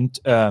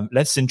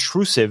less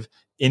intrusive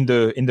in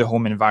the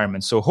home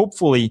environment. So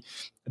hopefully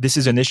this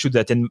is an issue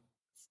that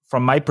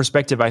from my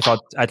perspective, I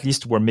thought at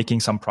least we're making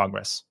some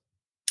progress.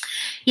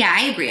 Yeah,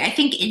 I agree. I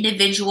think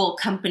individual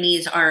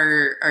companies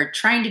are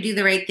trying to do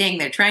the right thing.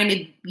 They're trying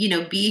to,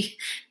 be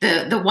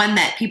the one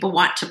that people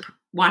want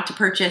to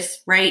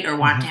purchase, right? Or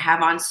want to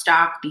have on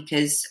stock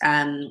because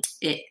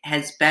it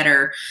has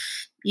better,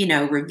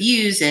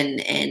 reviews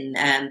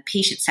and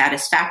patient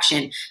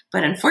satisfaction.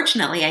 But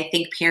unfortunately, I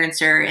think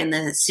parents are in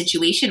the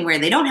situation where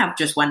they don't have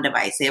just one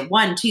device. They have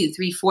 1, 2,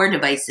 3, 4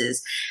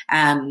 devices,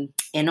 and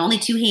only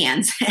 2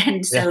 hands.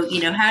 And so,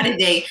 how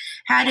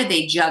do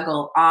they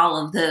juggle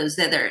all of those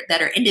that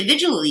are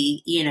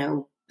individually,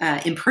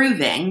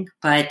 improving,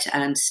 but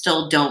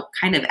still don't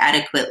kind of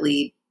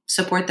adequately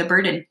support the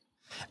burden?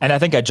 And I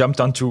think I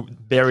jumped onto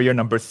barrier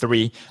number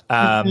 3.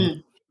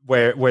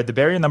 Where the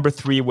barrier number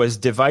 3 was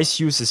device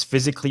use is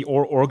physically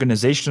or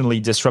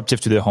organizationally disruptive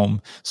to the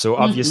home. So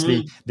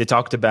obviously they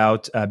talked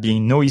about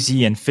being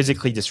noisy and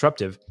physically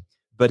disruptive.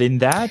 But in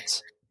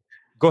that,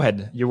 go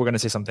ahead. You were going to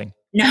say something.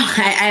 No,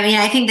 I mean,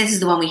 I think this is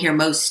the one we hear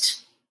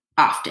most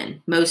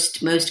often,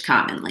 most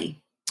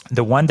commonly.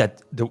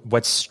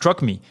 what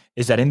struck me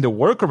is that in the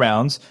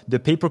workarounds, the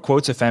paper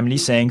quotes a family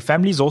saying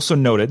families also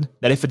noted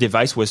that if a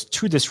device was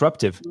too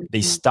disruptive,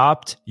 they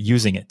stopped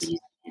using it.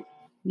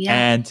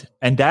 Yeah.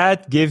 And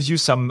that gives you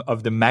some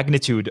of the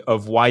magnitude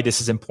of why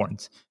this is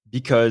important,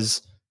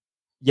 because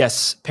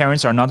yes,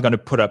 parents are not going to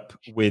put up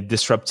with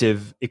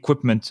disruptive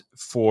equipment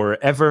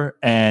forever,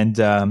 and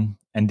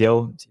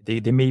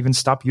they may even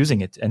stop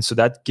using it. And so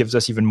that gives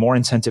us even more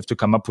incentive to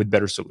come up with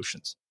better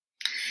solutions.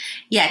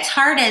 Yeah, it's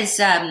hard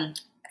as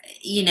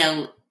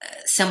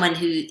someone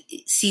who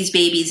sees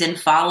babies in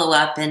follow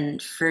up, and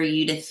for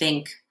you to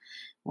think,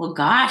 well,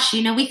 gosh,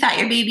 we thought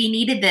your baby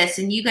needed this,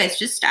 and you guys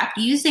just stopped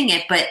using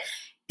it. But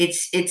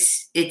it's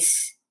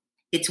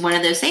one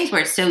of those things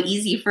where it's so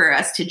easy for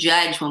us to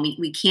judge when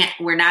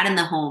we're not in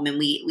the home, and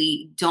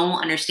we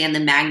don't understand the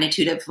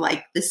magnitude of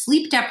like the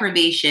sleep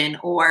deprivation,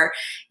 or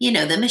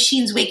the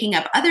machines waking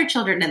up other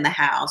children in the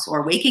house,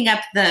 or waking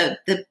up the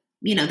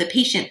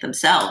patient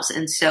themselves.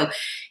 And so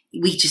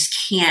we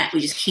just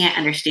can't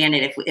understand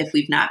it if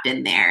we've not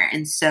been there.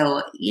 And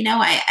so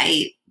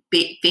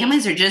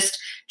families are just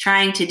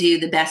trying to do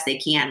the best they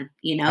can,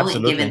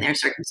 given their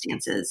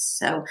circumstances.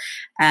 So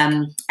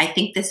I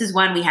think this is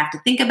one we have to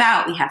think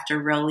about. We have to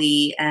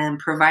really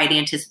provide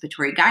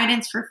anticipatory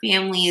guidance for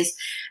families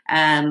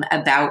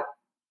about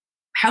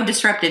how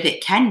disruptive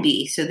it can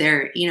be, so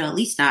they're at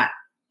least not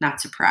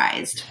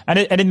surprised. And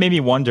it made me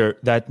wonder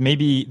that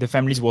maybe the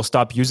families will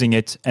stop using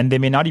it, and they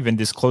may not even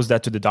disclose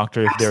that to the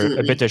doctor if Absolutely.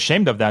 they're a bit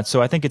ashamed of that.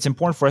 So I think it's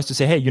important for us to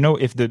say, hey,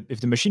 if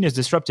the machine is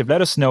disruptive,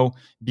 let us know,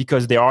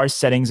 because there are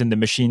settings in the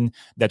machine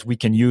that we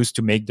can use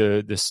to make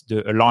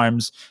the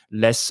alarms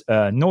less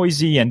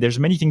noisy. And there's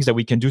many things that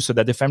we can do so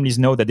that the families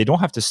know that they don't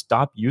have to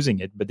stop using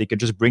it, but they can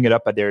just bring it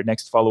up at their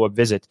next follow-up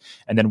visit.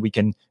 And then we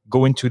can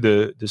go into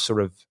the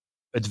sort of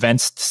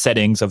advanced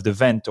settings of the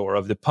vent or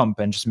of the pump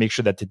and just make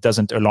sure that it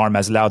doesn't alarm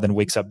as loud and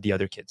wakes up the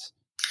other kids.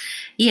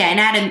 Yeah, and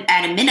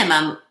at a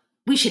minimum,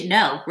 we should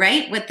know,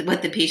 right, what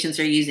the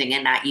patients are using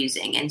and not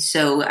using. And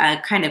so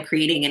kind of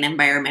creating an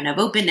environment of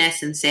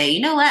openness and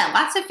say, what,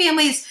 lots of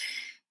families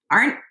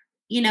are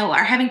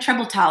having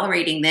trouble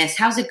tolerating this.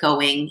 How's it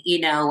going?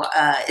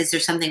 Is there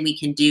something we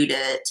can do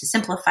to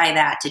simplify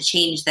that, to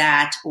change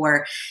that,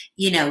 or,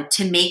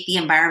 to make the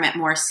environment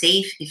more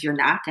safe if you're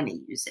not going to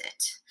use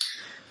it?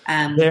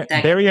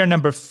 Barrier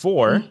number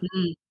 4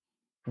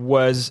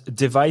 was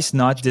device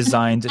not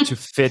designed to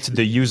fit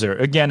the user.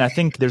 Again, I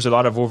think there's a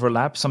lot of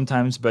overlap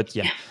sometimes, but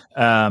yeah.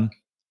 The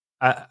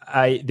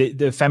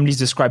families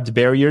described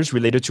barriers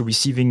related to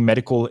receiving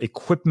medical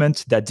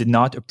equipment that did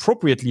not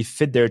appropriately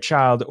fit their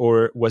child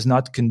or was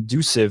not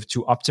conducive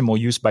to optimal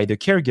use by the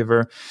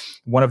caregiver.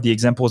 One of the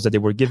examples that they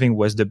were giving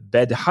was the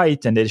bed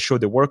height, and they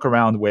showed a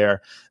workaround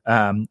where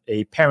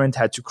a parent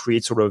had to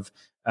create sort of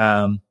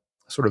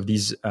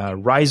these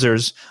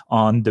risers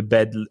on the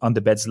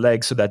bed's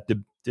legs, so that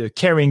the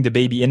carrying the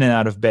baby in and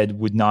out of bed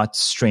would not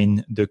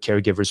strain the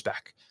caregiver's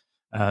back.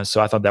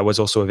 So I thought that was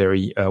also a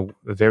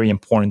very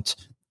important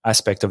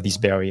aspect of these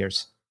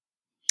barriers.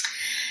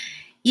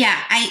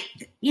 Yeah,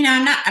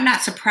 I'm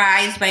not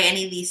surprised by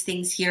any of these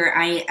things here.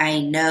 I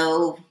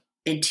know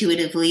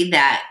intuitively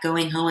that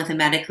going home with a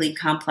medically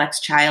complex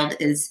child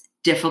is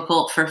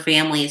difficult for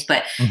families,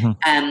 but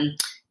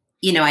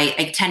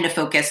I tend to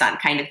focus on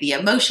kind of the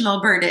emotional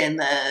burden,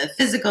 the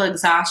physical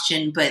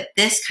exhaustion, but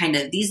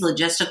these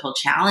logistical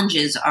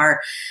challenges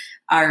are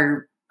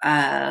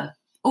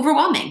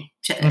overwhelming,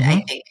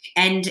 I think.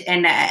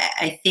 And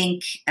I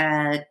think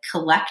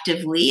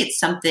collectively it's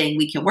something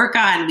we can work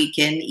on. We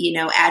can,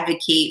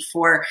 advocate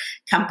for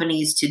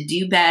companies to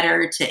do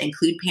better, to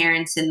include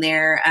parents in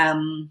their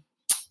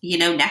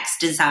next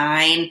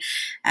design.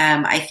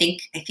 I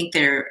think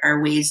there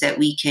are ways that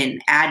we can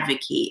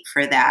advocate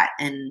for that.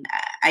 And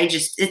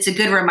it's a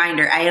good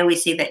reminder. I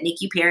always say that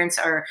NICU parents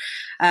are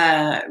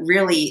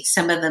really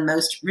some of the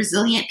most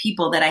resilient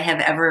people that I have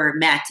ever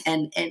met.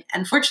 And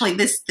unfortunately,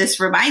 this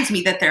reminds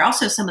me that they're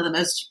also some of the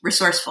most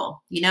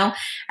resourceful.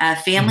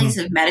 Families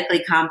of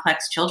medically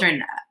complex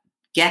children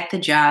get the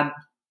job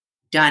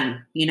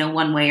done,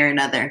 one way or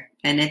another.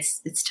 And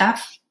it's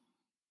tough.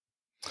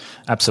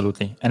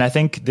 Absolutely. And I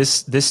think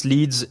this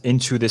leads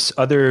into this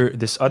other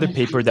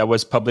paper that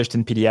was published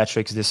in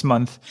Pediatrics this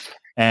month.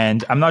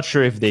 And I'm not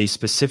sure if they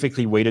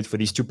specifically waited for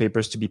these two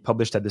papers to be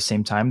published at the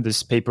same time.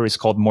 This paper is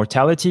called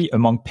Mortality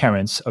Among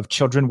Parents of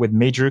Children with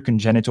Major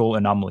Congenital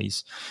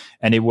Anomalies.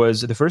 And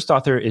the first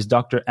author is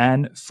Dr.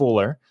 Anne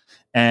Fuller.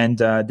 And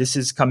this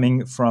is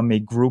coming from a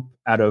group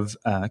out of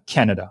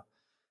Canada.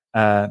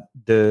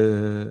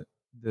 The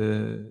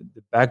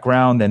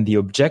background and the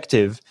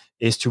objective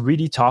is to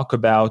really talk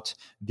about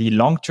the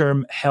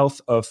long-term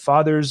health of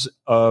fathers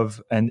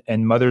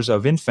and mothers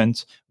of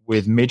infants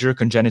with major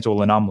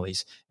congenital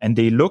anomalies. And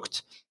they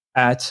looked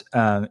at,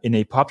 in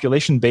a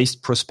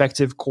population-based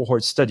prospective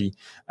cohort study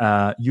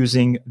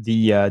using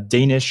the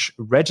Danish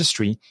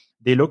registry,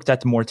 they looked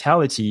at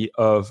mortality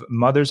of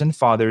mothers and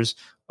fathers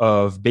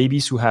of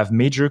babies who have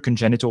major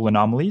congenital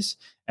anomalies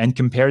and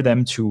compare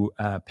them to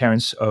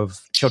parents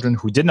of children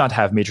who did not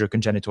have major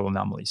congenital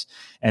anomalies.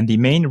 And the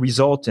main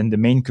result and the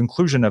main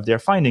conclusion of their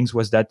findings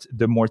was that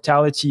the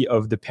mortality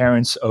of the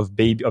parents of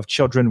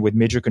children with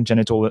major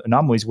congenital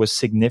anomalies was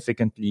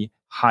significantly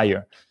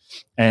higher.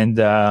 And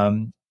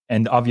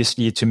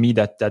obviously, to me,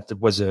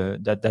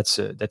 that's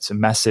a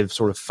massive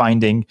sort of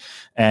finding,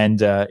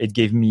 and it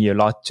gave me a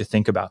lot to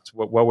think about.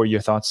 What were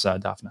your thoughts,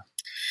 Daphna?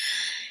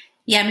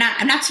 Yeah,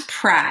 I'm not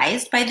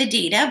surprised by the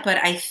data, but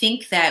I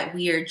think that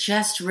we are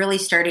just really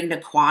starting to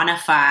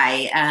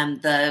quantify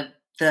the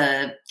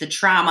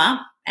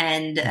trauma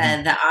and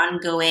the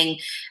ongoing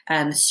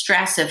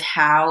stress of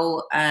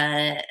how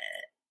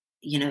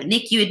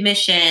NICU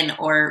admission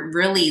or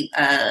really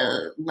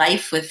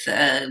life with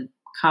a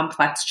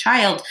complex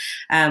child,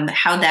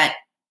 how that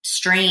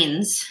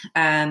strains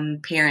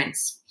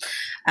parents.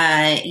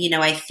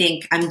 I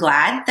think I'm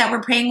glad that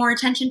we're paying more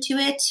attention to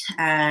it.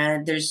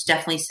 There's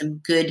definitely some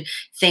good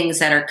things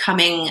that are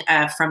coming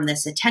from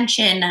this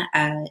attention.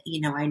 I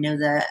know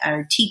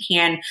our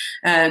TCAN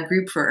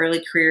group for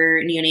early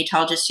career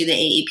neonatologists through the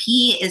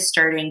AAP is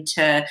starting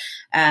to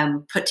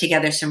put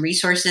together some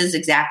resources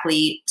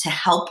exactly to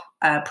help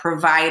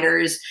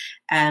providers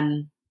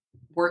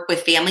work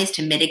with families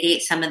to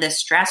mitigate some of this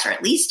stress, or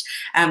at least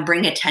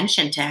bring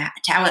attention to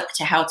how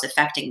it's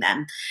affecting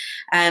them.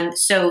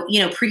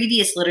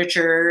 Previous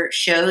literature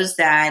shows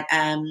that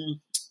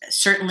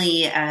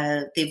certainly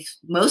they've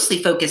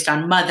mostly focused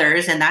on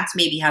mothers, and that's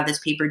maybe how this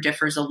paper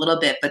differs a little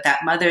bit, but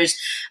that mothers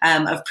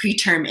of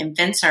preterm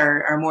infants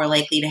are more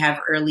likely to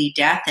have early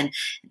death. And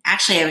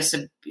actually, I was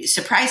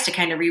surprised to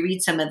kind of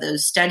reread some of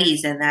those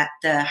studies, and that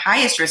the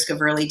highest risk of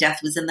early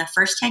death was in the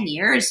first 10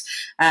 years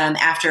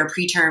after a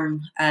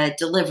preterm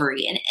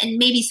delivery. And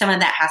maybe some of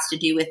that has to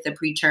do with the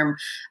preterm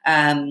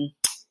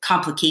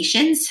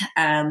complications.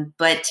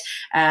 But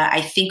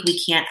I think we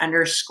can't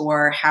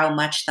underscore how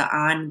much the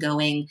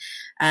ongoing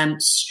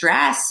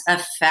stress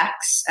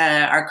affects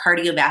our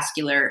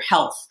cardiovascular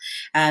health.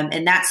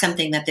 And that's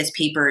something that this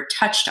paper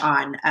touched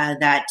on,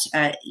 that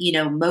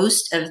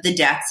most of the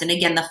deaths, and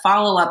again, the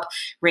follow-up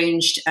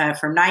ranged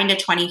from 9 to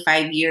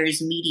 25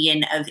 years,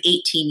 median of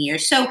 18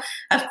 years. So,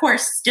 of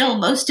course, still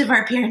most of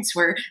our parents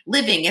were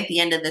living at the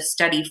end of the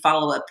study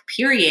follow-up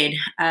period,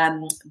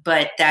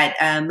 but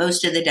that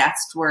most of the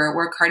deaths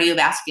were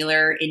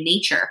cardiovascular in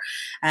nature.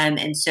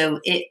 And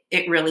so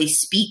it really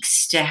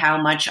speaks to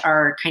how much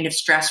our kind of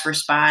stress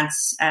response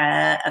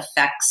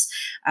affects,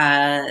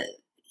 the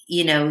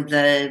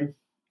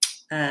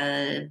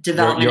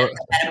development of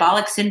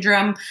metabolic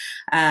syndrome,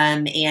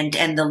 and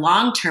the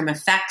long-term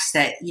effects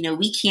that,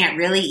 we can't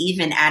really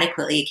even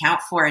adequately account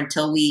for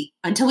until we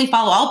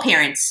follow all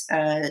parents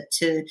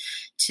to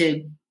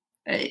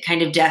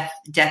kind of death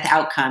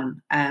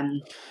outcome.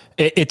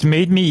 It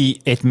made me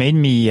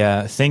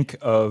think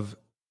of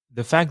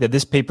the fact that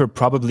this paper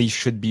probably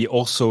should be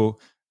also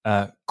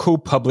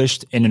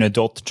co-published in an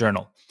adult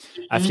journal.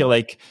 Mm-hmm. I feel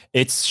like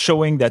it's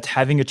showing that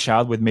having a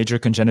child with major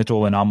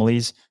congenital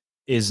anomalies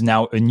is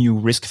now a new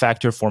risk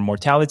factor for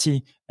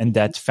mortality, and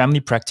that family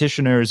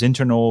practitioners,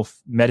 internal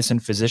medicine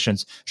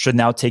physicians should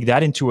now take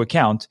that into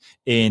account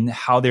in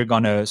how they're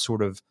going to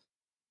sort of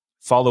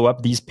follow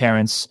up these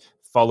parents,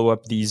 follow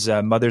up these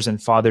mothers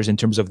and fathers in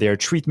terms of their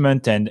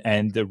treatment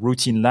and the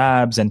routine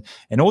labs and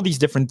all these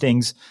different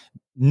things,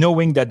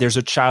 knowing that there's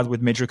a child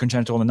with major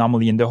congenital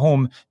anomaly in the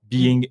home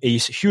being a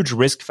huge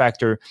risk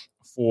factor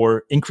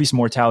for increased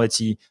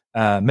mortality,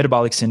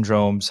 metabolic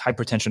syndromes,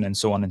 hypertension, and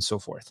so on and so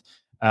forth.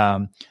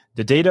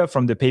 The data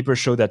from the paper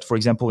show that, for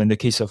example, in the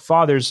case of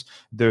fathers,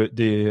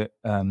 the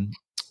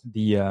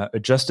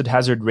adjusted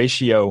hazard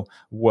ratio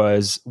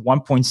was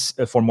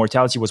for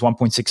mortality was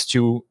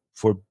 1.62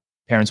 for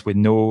parents with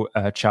no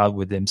child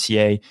with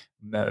MCA,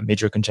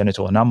 major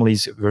congenital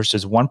anomalies,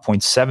 versus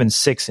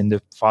 1.76 in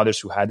the fathers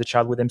who had the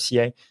child with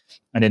MCA.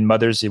 And in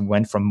mothers, it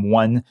went from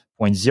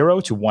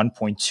 1.0 to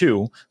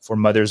 1.2 for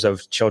mothers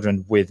of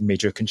children with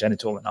major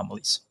congenital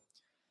anomalies.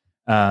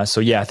 I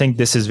think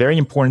this is very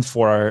important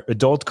for our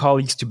adult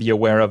colleagues to be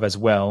aware of as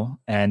well.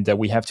 And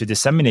we have to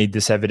disseminate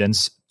this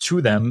evidence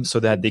to them so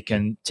that they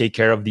can take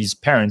care of these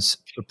parents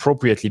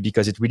appropriately,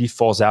 because it really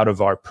falls out of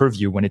our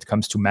purview when it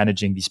comes to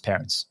managing these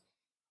parents.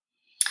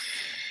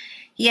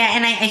 Yeah,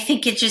 and I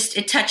think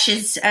it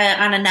touches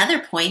on another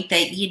point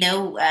that,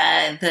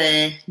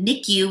 the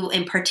NICU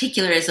in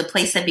particular is a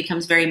place that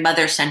becomes very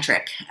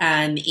mother-centric.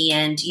 And,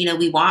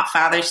 we want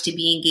fathers to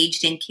be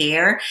engaged in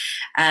care.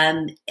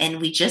 And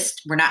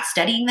we're not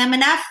studying them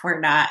enough. We're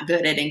not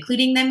good at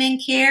including them in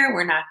care.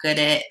 We're not good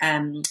at,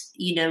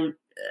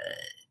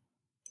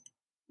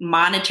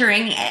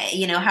 monitoring,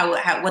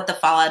 what the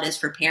fallout is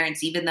for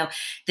parents, even though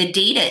the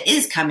data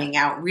is coming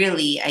out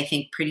really, I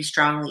think, pretty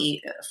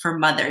strongly for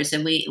mothers.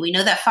 And we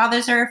know that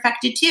fathers are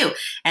affected too,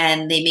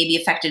 and they may be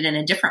affected in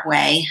a different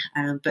way,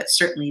 but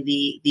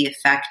certainly the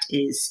effect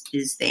is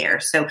there.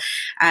 So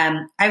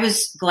I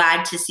was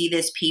glad to see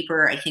this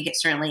paper. I think it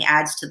certainly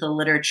adds to the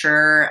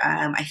literature.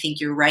 I think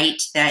you're right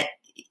that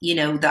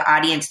the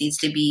audience needs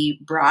to be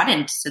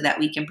broadened so that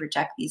we can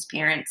protect these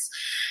parents.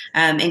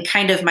 And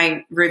kind of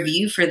my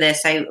review for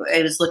this, I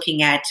was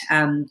looking at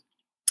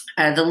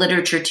the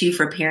literature too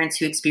for parents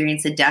who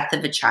experience the death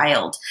of a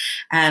child,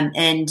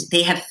 and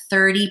they have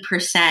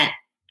 30%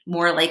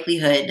 more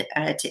likelihood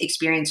to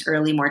experience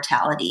early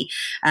mortality,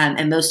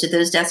 and most of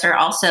those deaths are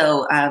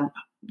also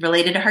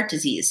related to heart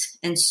disease.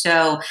 And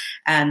so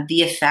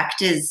the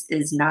effect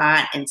is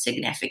not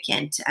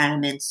insignificant.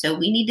 And so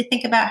we need to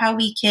think about how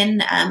we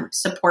can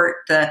support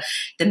the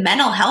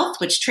mental health,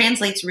 which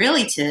translates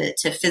really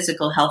to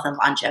physical health and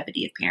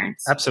longevity of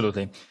parents.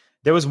 Absolutely.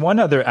 There was one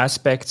other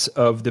aspect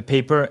of the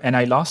paper, and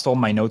I lost all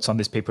my notes on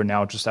this paper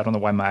now. I don't know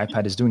why my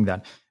iPad is doing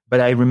that.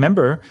 But I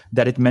remember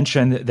that it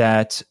mentioned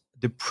that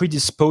the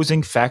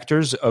predisposing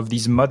factors of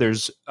these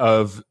mothers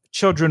of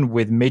children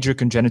with major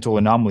congenital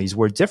anomalies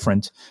were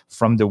different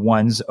from the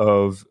ones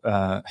of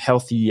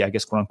healthy, I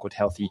guess, quote unquote,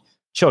 healthy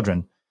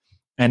children.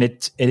 And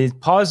it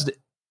paused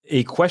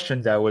a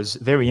question that was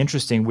very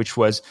interesting, which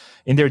was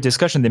in their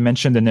discussion, they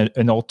mentioned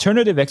an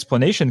alternative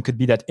explanation could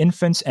be that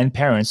infants and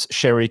parents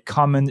share a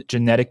common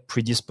genetic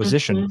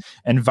predisposition,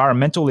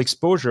 environmental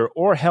exposure,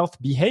 or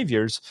health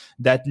behaviors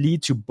that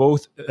lead to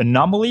both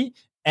anomaly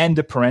and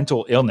the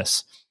parental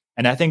illness.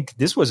 And I think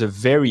this was a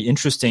very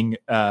interesting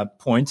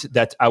point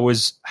that I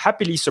was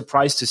happily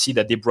surprised to see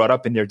that they brought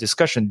up in their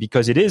discussion,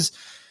 because it is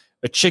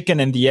a chicken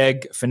and the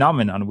egg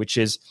phenomenon, which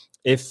is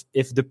if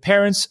the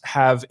parents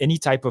have any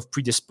type of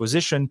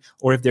predisposition,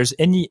 or if there's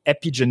any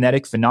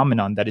epigenetic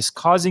phenomenon that is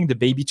causing the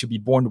baby to be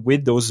born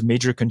with those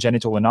major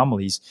congenital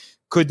anomalies,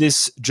 could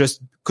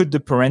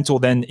the parental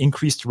then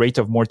increased rate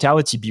of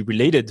mortality be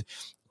related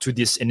to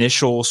this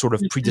initial sort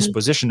of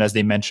predisposition, as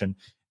they mentioned?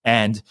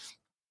 And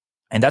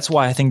that's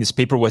why I think this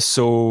paper was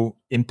so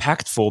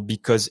impactful,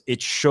 because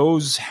it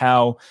shows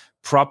how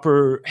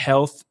proper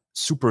health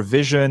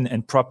supervision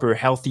and proper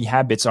healthy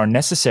habits are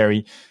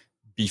necessary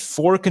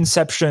before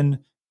conception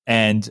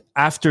and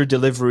after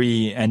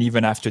delivery and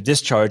even after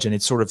discharge. And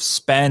it sort of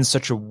spans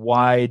such a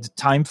wide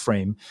time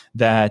frame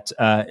that,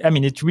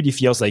 it really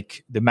feels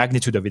like the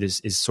magnitude of it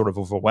is sort of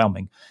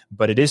overwhelming.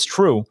 But it is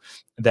true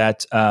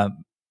that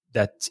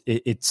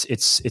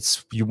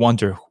it's you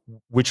wonder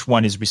which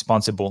one is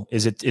responsible.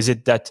 Is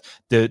it that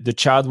the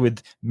child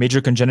with major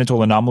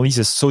congenital anomalies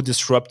is so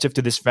disruptive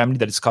to this family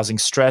that it's causing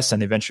stress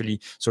and eventually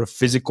sort of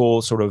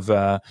physical sort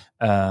of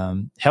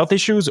health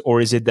issues,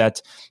 or is it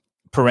that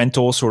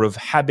parental sort of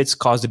habits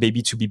cause the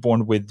baby to be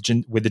born with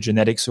the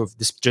genetics of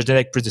this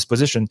genetic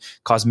predisposition,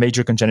 cause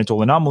major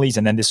congenital anomalies,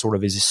 and then this sort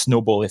of is a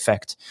snowball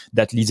effect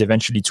that leads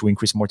eventually to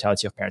increased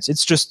mortality of parents?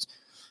 It's just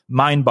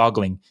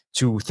mind-boggling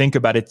to think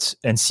about it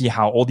and see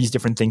how all these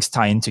different things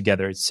tie in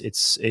together. It's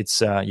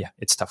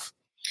tough.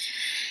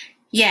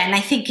 Yeah, and I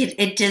think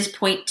it does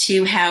point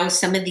to how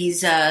some of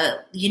these,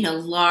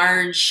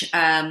 large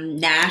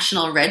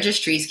national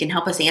registries can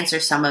help us answer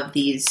some of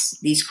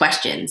these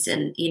questions.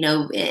 And,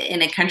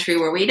 in a country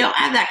where we don't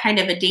have that kind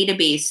of a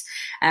database,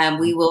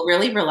 we will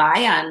really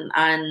rely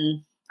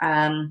on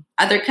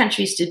other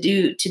countries to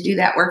do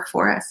that work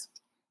for us.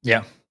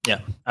 Yeah,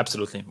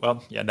 absolutely.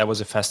 Well, yeah, that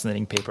was a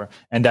fascinating paper.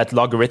 And that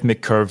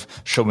logarithmic curve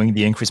showing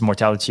the increased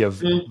mortality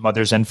of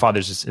mothers and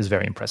fathers is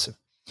very impressive.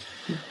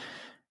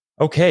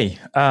 Okay.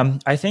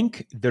 I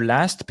think the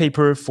last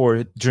paper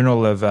for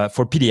Journal of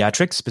for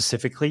Pediatrics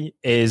specifically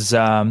is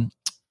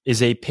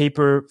a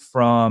paper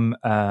from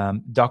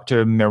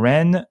Dr.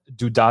 Meren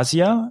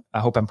Dudazia. I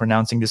hope I'm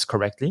pronouncing this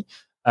correctly.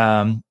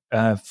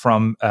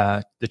 From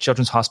the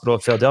Children's Hospital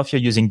of Philadelphia,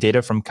 using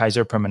data from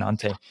Kaiser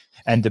Permanente.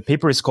 And the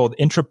paper is called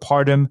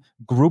Intrapartum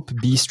Group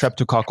B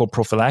Streptococcal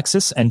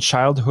Prophylaxis and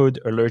Childhood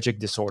Allergic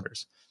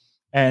Disorders.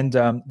 And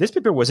this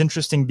paper was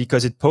interesting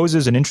because it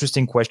poses an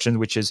interesting question,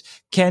 which is,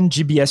 can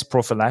GBS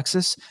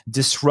prophylaxis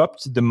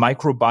disrupt the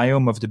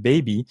microbiome of the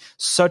baby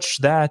such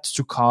that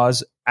to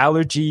cause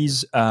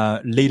allergies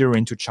later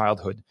into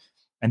childhood?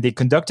 And they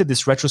conducted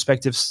this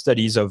retrospective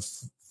studies of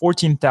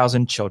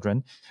 14,000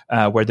 children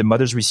where the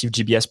mothers received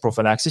GBS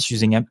prophylaxis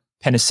using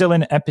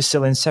penicillin,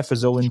 ampicillin,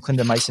 cefazolin,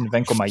 clindamycin,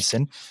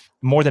 vancomycin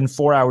more than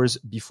 4 hours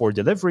before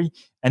delivery.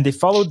 And they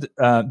followed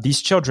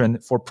these children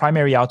for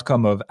primary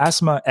outcome of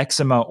asthma,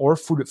 eczema, or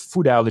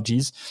food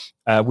allergies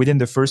within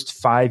the first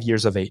 5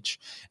 years of age.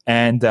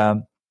 And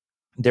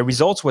the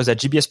results was that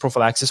GBS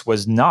prophylaxis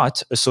was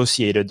not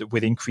associated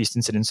with increased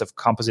incidence of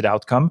composite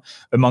outcome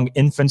among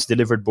infants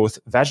delivered both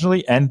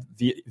vaginally and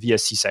via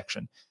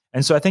C-section.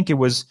 And so I think it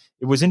was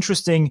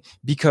interesting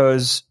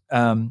because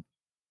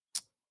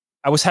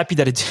I was happy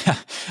that it,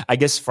 I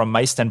guess from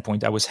my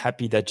standpoint, I was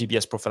happy that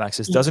GBS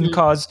prophylaxis doesn't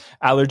cause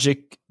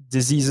allergic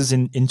diseases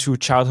into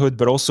childhood,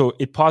 but also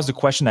it posed a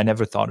question I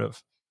never thought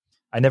of.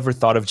 I never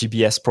thought of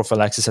GBS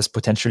prophylaxis as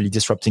potentially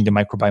disrupting the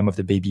microbiome of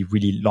the baby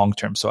really long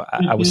term. So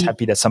I was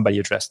happy that somebody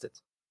addressed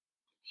it.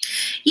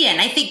 Yeah,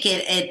 and I think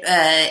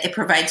it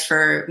provides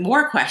for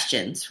more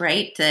questions,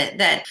 right?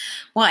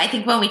 Well, I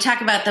think when we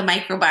talk about the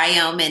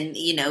microbiome and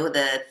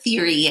the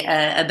theory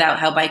about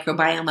how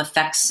microbiome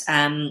affects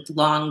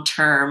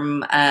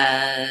long-term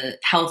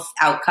health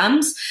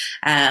outcomes,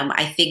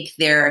 I think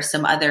there are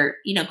some other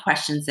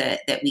questions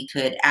that we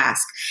could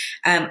ask.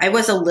 I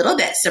was a little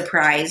bit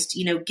surprised,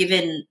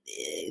 given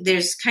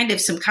there's kind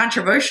of some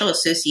controversial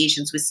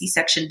associations with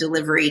C-section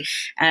delivery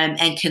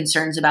and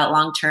concerns about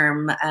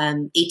long-term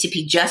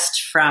ATP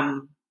just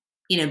from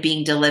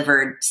being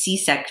delivered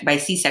by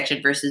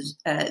C-section versus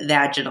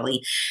vaginally.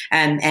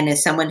 And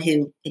as someone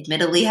who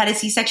admittedly had a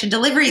C-section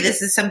delivery,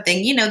 this is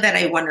something that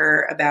I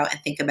wonder about and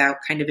think about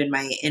kind of in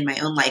my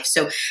own life.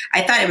 So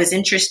I thought it was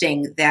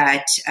interesting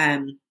that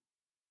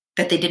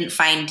that they didn't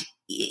find,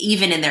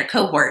 even in their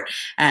cohort,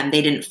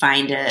 they didn't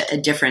find a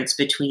difference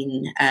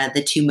between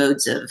the two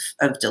modes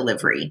of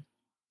delivery.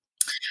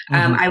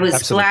 I was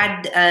Absolutely.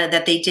 glad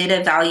that they did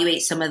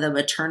evaluate some of the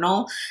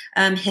maternal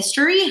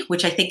history,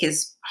 which I think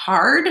is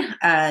hard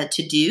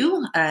to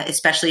do,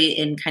 especially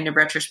in kind of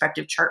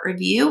retrospective chart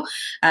review.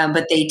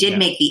 But they did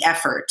make the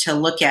effort to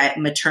look at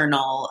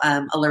maternal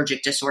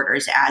allergic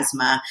disorders,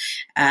 asthma,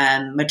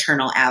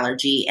 maternal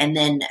allergy, and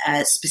then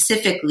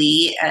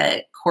specifically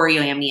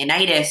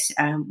chorioamnionitis,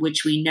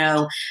 which we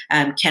know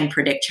can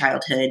predict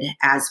childhood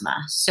asthma.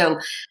 So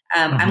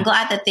I'm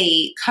glad that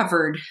they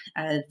covered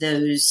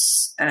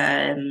those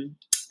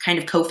kind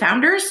of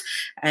co-founders,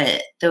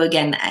 though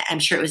again, I'm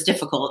sure it was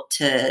difficult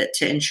to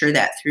ensure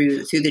that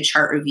through the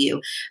chart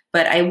review.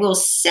 But I will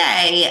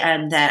say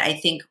that I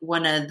think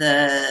one of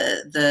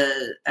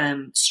the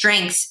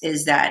strengths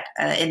is that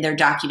in their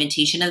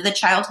documentation of the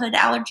childhood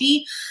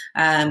allergy,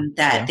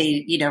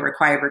 they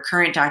required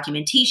recurrent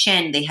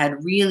documentation. They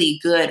had really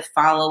good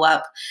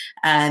follow-up,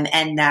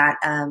 and that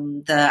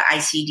the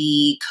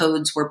ICD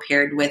codes were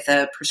paired with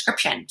a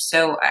prescription.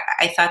 So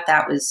I thought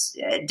that was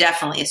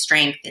definitely a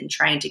strength in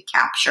trying to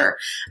capture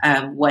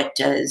what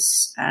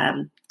does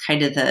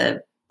kind of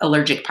the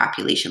allergic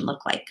population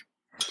look like.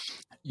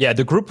 Yeah,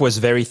 the group was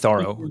very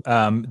thorough.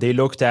 They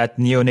looked at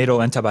neonatal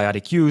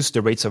antibiotic use,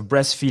 the rates of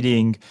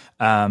breastfeeding.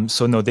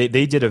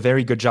 They did a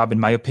very good job, in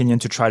my opinion,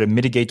 to try to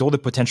mitigate all the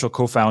potential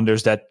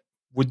co-founders that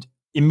would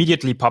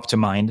immediately pop to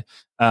mind.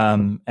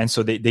 And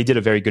so they did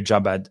a very good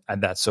job at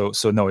that. So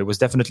no, it was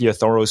definitely a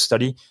thorough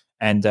study.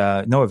 And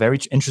a very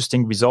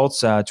interesting results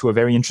to a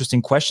very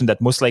interesting question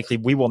that most likely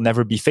we will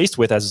never be faced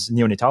with as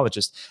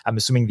neonatologists. I'm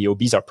assuming the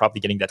OBs are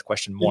probably getting that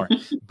question more.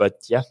 But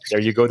yeah,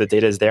 there you go. The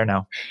data is there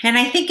now. And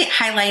I think it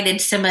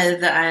highlighted some of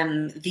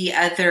the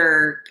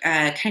other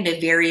kind of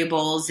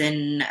variables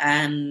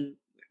and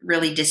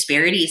really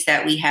disparities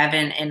that we have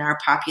in our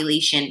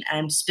population,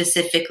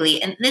 specifically.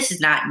 And this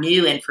is not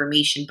new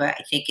information, but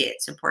I think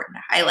it's important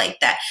to highlight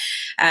that,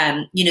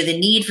 the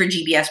need for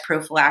GBS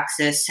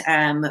prophylaxis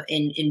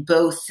in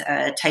both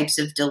types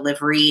of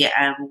delivery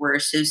were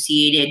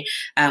associated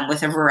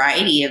with a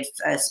variety of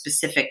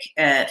specific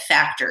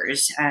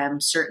factors.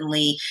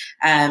 Certainly,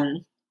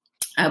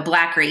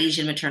 Black or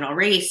Asian maternal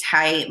race,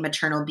 high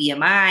maternal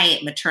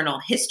BMI,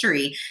 maternal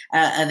history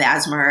of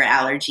asthma or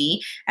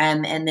allergy,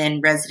 and then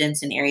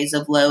residence in areas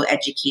of low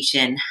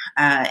education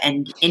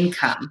and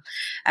income.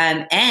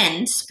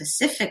 And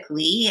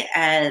specifically,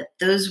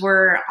 those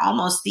were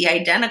almost the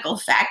identical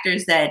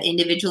factors that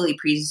individually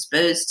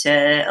predispose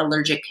to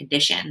allergic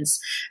conditions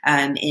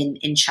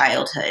in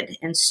childhood.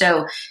 And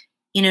so,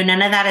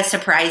 none of that is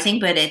surprising,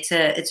 but it's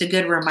a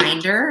good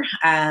reminder.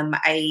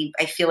 I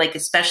feel like,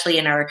 especially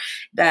in our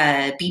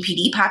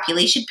BPD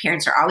population,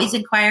 parents are always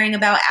inquiring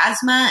about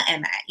asthma,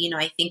 and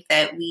I think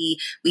that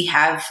we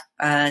have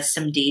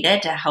some data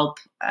to help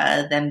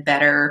them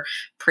better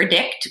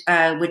predict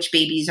which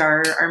babies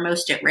are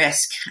most at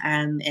risk,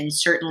 and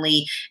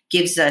certainly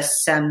gives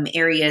us some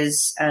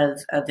areas of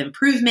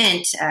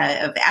improvement,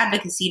 of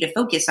advocacy to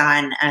focus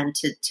on,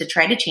 to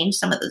try to change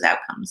some of those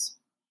outcomes.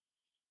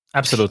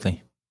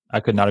 Absolutely. I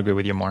could not agree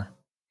with you more.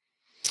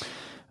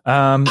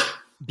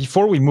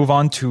 Before we move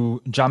on to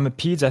JAMA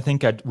Peds, I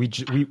think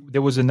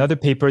there was another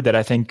paper that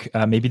I think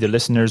maybe the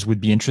listeners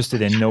would be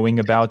interested in knowing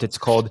about. It's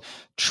called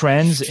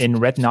Trends in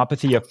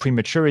Retinopathy of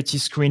Prematurity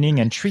Screening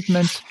and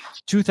Treatment,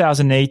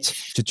 2008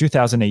 to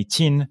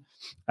 2018.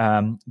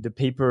 The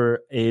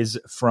paper is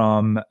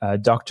from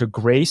Dr.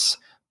 Grace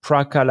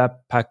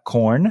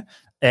Prakalapakorn.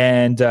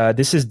 And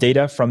this is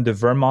data from the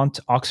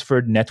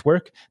Vermont-Oxford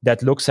network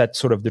that looks at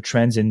sort of the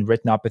trends in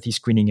retinopathy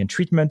screening and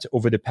treatment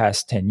over the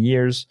past 10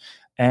 years.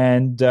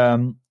 And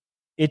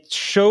it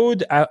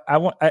showed,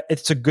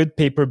 it's a good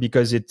paper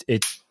because it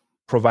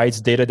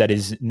provides data that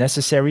is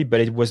necessary,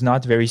 but it was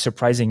not very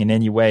surprising in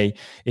any way.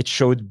 It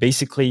showed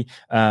basically,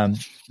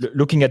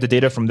 looking at the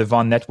data from the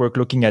Vaughan network,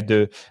 looking at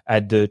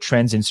the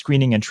trends in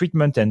screening and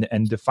treatment,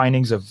 and the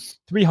findings of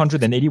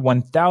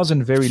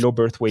 381,000 very low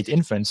birth weight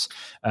infants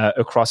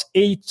across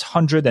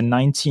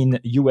 819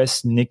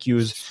 US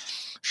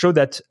NICUs, show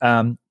that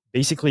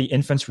basically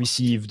infants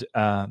received,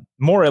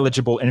 more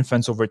eligible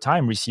infants over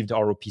time received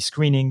ROP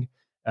screening.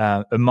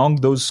 Among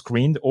those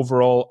screened,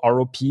 overall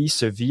ROP,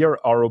 severe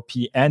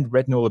ROP, and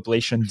retinal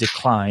ablation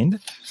declined.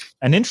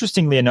 And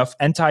interestingly enough,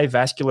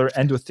 anti-vascular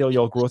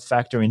endothelial growth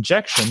factor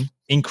injection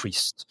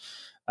increased.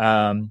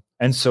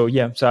 And so,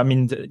 I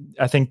mean,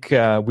 I think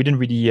we didn't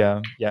really,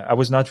 I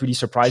was not really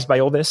surprised by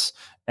all this.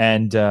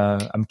 And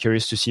I'm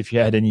curious to see if you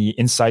had any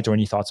insight or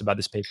any thoughts about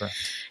this paper.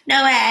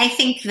 No, I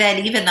think that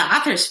even the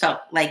authors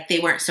felt like they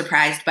weren't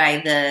surprised by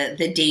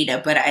the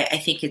data, but I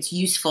think it's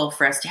useful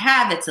for us to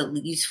have. It's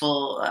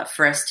useful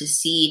for us to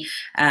see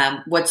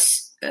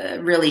what's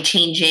really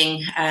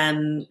changing,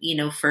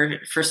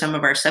 for some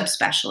of our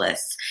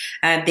subspecialists.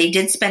 They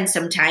did spend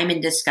some time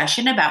in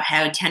discussion about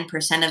how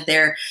 10% of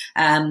their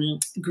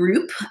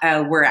group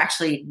were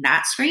actually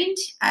not screened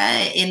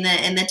in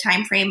the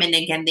time frame. And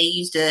again, they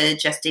used a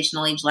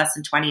gestational age less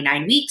than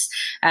 29 weeks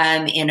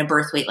and a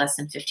birth weight less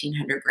than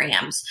 1,500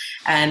 grams.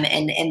 And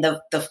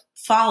the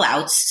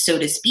fallouts, so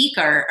to speak,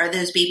 are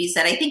those babies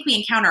that I think we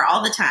encounter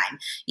all the time.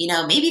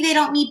 Maybe they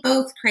don't meet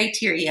both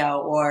criteria,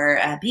 or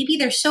maybe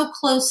they're so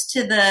close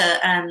to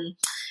the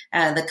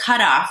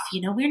cutoff.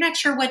 We're not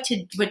sure what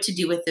to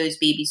do with those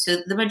babies. So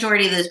the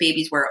majority of those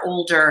babies were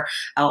older,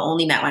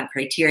 only met one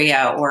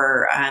criteria,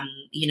 or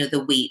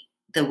the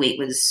weight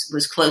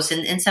was close.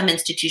 And some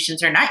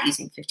institutions are not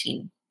using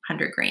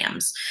 1,500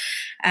 grams.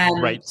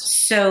 Right.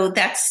 So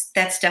that's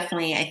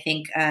definitely, I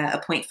think, a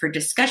point for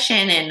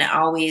discussion, and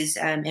always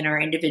in our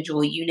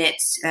individual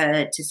units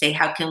to say,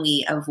 how can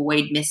we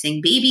avoid missing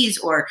babies,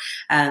 or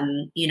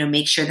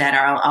make sure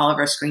that all of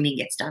our screening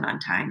gets done on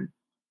time.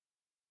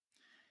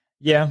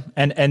 Yeah,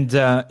 and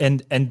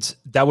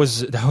that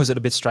was a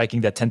little bit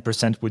striking that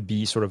 10% would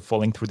be sort of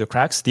falling through the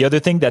cracks. The other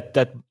thing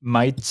that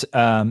might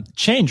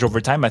change over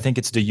time, I think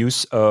it's the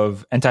use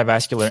of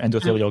antivascular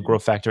endothelial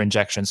growth factor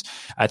injections.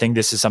 I think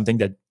this is something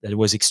that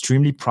was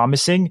extremely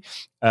promising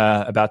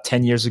about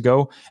 10 years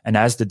ago, and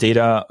as the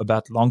data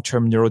about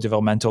long-term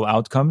neurodevelopmental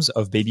outcomes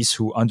of babies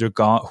who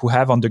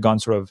have undergone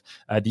sort of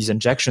these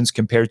injections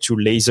compared to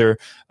laser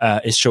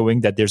is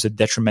showing that there's a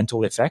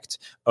detrimental effect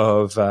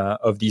of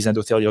these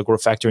endothelial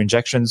growth factor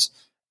injections,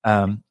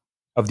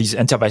 of these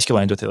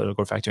antivascular endothelial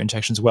growth factor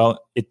injections.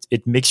 Well,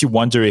 it makes you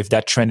wonder if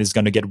that trend is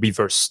going to get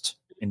reversed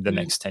in the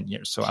next 10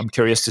 years. So I'm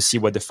curious to see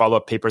what the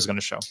follow-up paper is going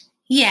to show.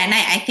 Yeah, and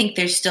I think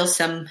there's still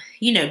some,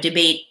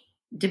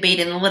 debate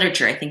in the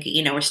literature. I think,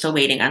 we're still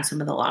waiting on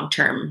some of the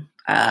long-term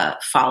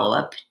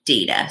follow-up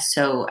data.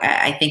 So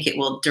I think it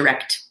will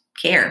direct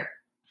care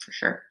for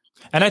sure.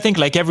 And I think,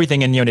 like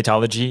everything in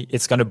neonatology,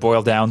 it's going to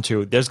boil down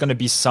to, there's going to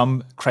be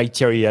some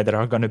criteria that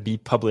are going to be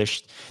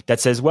published that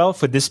says, well,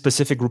 for this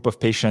specific group of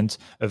patients,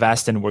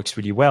 Avastin works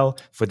really well.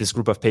 For this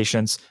group of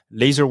patients,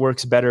 laser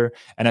works better.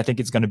 And I think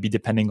it's going to be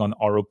depending on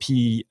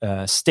ROP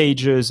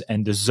stages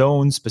and the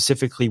zone,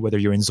 specifically whether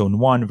you're in zone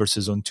 1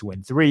 versus zone 2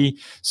 and 3.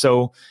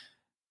 So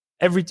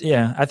I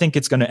think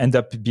it's going to end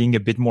up being a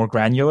bit more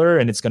granular,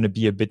 and it's going to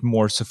be a bit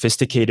more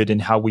sophisticated in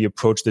how we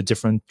approach the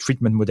different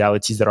treatment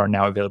modalities that are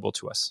now available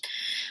to us.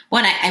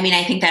 Well,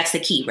 I think that's the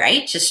key,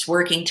 right? Just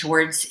working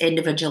towards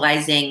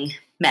individualizing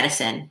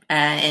medicine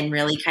and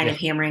really kind of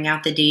hammering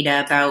out the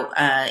data about,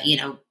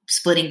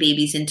 splitting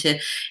babies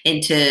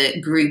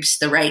into groups,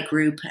 the right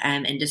group,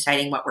 and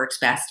deciding what works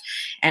best.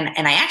 And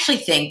I actually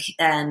think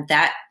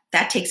that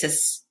takes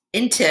us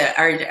into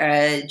our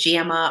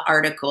JAMA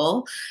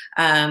article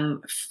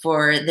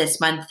for this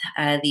month,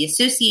 the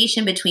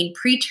association between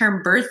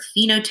preterm birth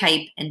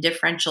phenotype and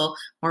differential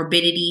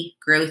morbidity,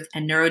 growth,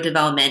 and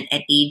neurodevelopment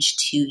at age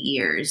 2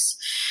 years.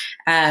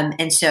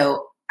 And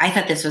so I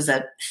thought this was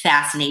a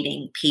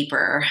fascinating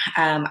paper.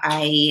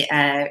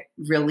 I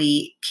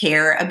really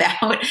care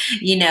about,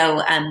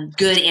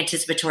 good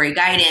anticipatory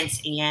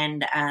guidance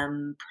and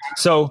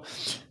So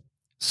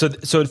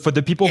for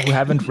the people who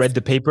haven't read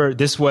the paper,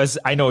 this was,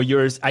 I know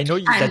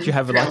that you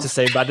have a lot to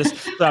say about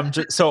this.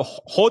 So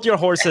hold your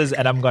horses,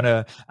 and I'm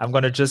gonna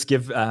just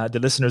give the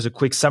listeners a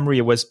quick summary.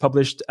 It was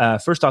published.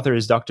 First author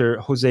is Dr.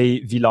 Jose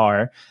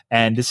Villar,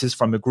 and this is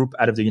from a group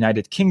out of the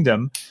United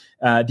Kingdom.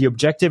 The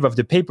objective of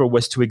the paper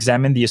was to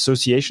examine the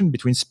association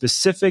between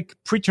specific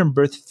preterm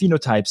birth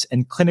phenotypes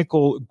and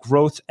clinical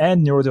growth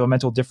and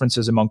neurodevelopmental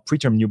differences among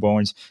preterm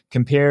newborns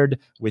compared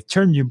with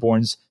term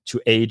newborns to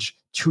age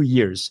 2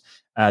 years.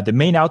 The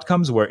main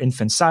outcomes were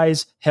infant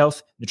size,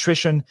 health,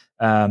 nutrition,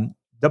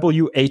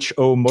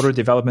 WHO motor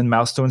development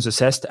milestones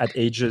assessed at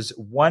ages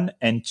 1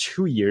 and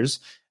 2 years,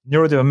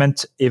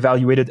 neurodevelopment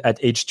evaluated at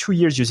age 2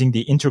 years using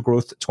the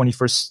Intergrowth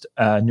 21st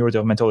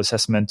neurodevelopmental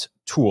assessment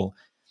tool.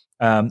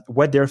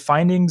 What their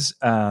findings,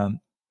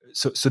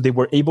 so they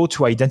were able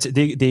to identify,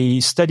 they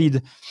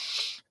studied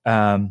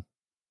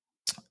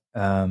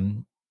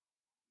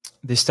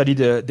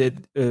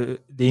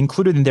they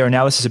included in their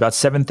analysis about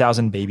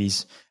 7,000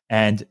 babies,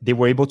 and they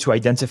were able to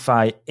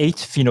identify 8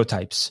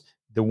 phenotypes.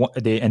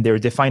 And they're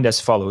defined as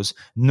follows: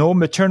 no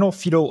maternal,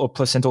 fetal, or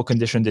placental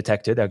condition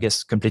detected, I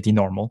guess completely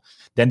normal.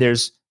 Then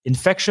there's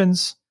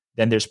infections.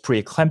 Then there's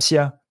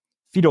preeclampsia,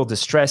 fetal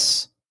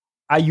distress,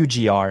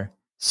 IUGR,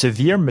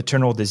 severe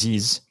maternal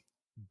disease,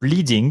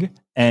 bleeding,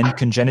 and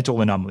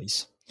congenital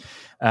anomalies.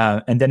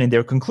 And then in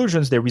their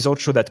conclusions, their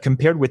results show that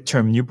compared with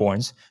term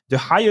newborns, the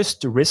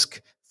highest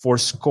risk for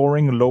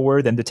scoring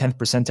lower than the 10th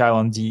percentile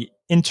on the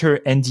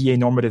inter-NDA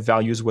normative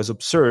values was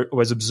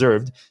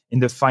observed in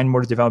the fine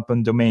motor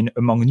development domain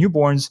among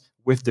newborns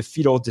with the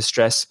fetal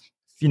distress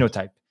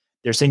phenotype.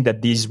 They're saying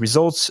that these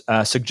results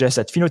suggest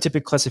that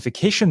phenotypic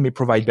classification may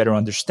provide better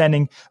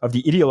understanding of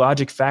the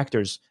etiologic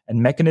factors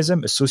and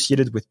mechanism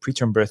associated with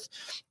preterm birth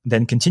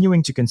than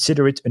continuing to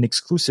consider it an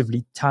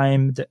exclusively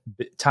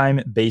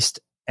time-based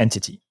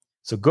entity.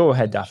 So go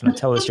ahead, Daphna.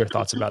 Tell us your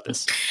thoughts about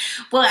this.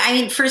 Well, I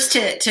mean, first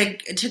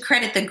to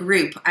credit the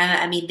group,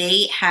 I mean,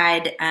 they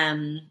had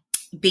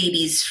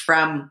babies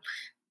from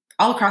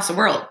all across the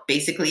world,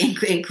 basically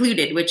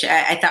included, which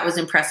I thought was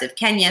impressive.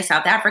 Kenya,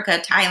 South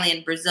Africa,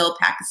 Thailand, Brazil,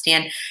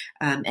 Pakistan,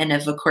 and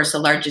of course the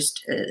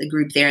largest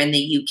group there in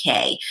the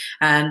UK.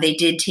 They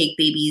did take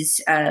babies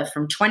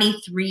from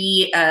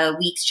 23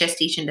 weeks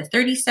gestation to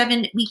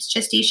 37 weeks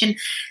gestation,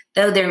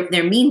 though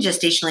their mean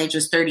gestational age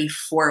was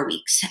 34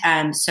 weeks.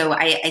 So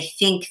I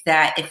think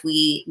that if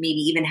we maybe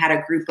even had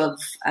a group of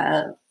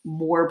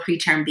more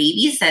preterm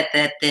babies, that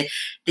the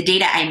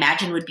data I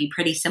imagine would be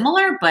pretty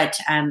similar, but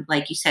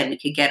like you said, we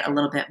could get a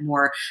little bit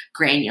more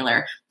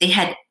granular. They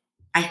had,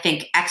 I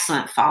think,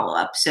 excellent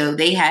follow-up. So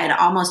they had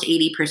almost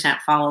 80%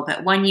 follow-up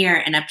at 1 year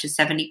and up to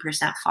 70%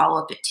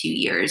 follow-up at 2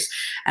 years.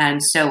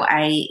 So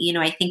I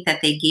think that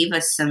they gave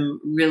us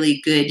some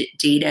really good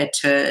data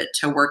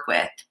to work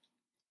with.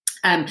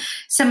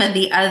 Some of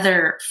the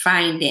other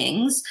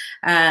findings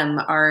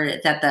are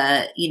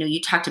that you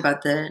talked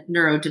about the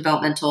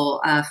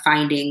neurodevelopmental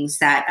findings,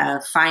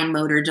 that fine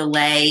motor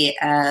delay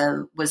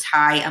was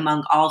high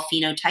among all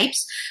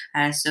phenotypes.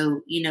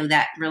 So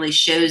that really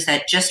shows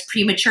that just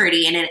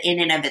prematurity in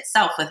and of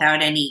itself,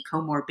 without any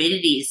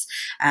comorbidities,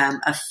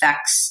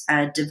 affects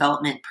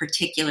development,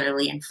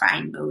 particularly in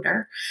fine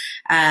motor.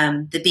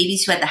 The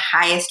babies who had the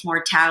highest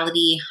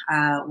mortality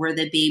were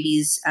the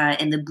babies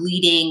in the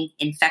bleeding,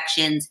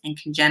 infections, and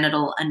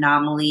congenital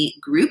anomaly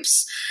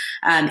groups,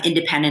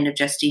 independent of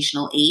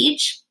gestational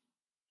age.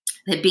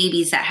 The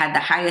babies that had the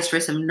highest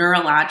risk of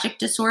neurologic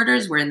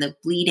disorders were in the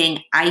bleeding,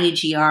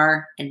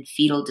 IUGR, and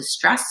fetal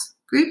distress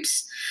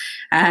groups.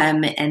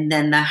 And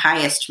then the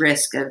highest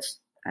risk of,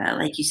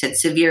 like you said,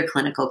 severe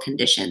clinical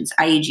conditions,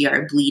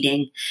 IUGR,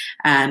 bleeding,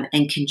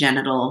 and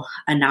congenital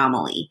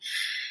anomaly.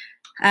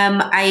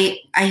 I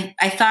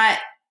thought,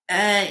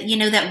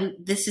 that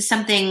this is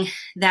something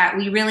that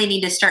we really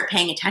need to start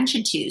paying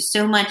attention to.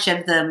 So much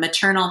of the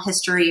maternal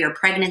history or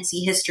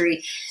pregnancy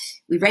history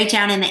we write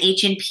down in the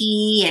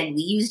H&P, and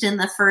we used in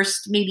the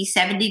first maybe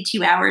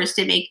 72 hours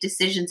to make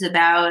decisions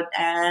about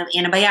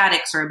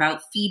antibiotics or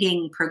about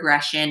feeding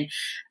progression.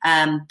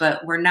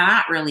 But we're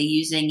not really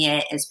using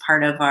it as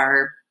part of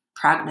our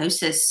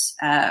prognosis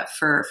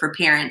for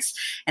parents.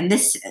 And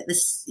this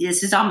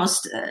is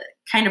almost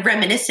kind of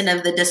reminiscent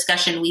of the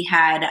discussion we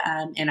had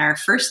in our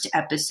first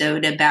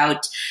episode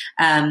about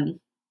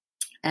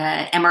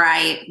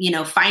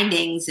MRI,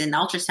 findings and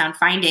ultrasound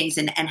findings,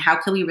 and how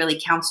can we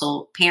really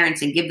counsel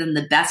parents and give them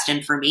the best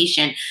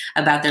information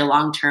about their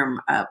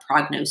long-term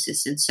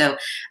prognosis. And so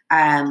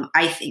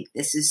I think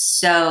this is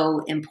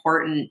so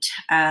important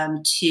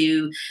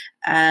to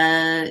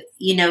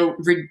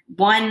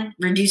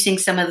reducing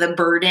some of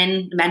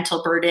the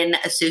mental burden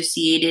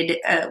associated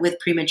with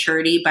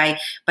prematurity by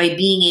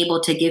being able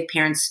to give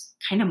parents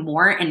kind of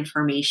more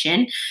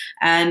information,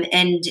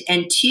 and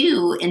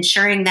two,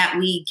 ensuring that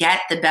we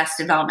get the best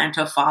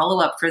developmental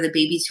follow-up for the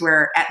babies who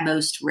are at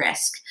most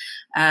risk.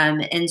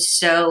 And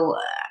so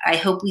I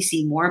hope we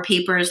see more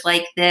papers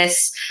like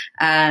this.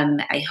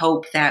 I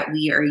hope that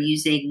we are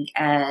using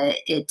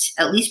it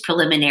at least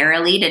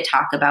preliminarily to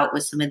talk about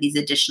with some of these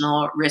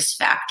additional risk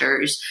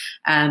factors,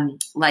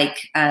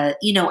 like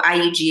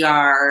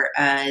IUGR,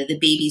 the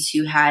babies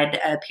who had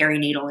a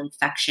perinatal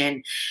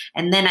infection.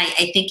 And then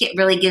I think it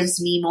really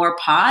gives me more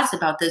pause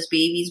about those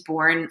babies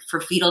born for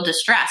fetal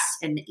distress.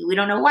 And we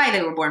don't know why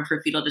they were born for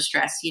fetal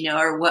distress,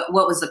 or what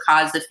was the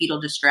cause of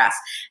fetal distress.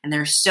 And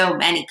there's so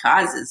many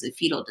causes of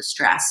fetal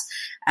distress.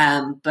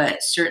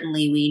 But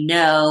certainly we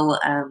know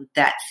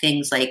that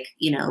things like,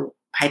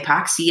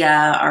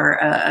 hypoxia are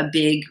a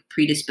big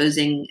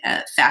predisposing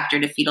factor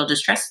to fetal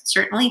distress.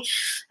 Certainly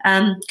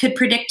could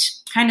predict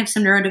kind of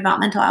some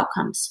neurodevelopmental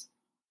outcomes.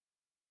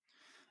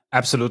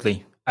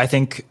 Absolutely. I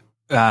think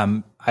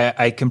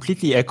I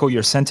completely echo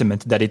your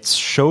sentiment that it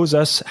shows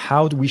us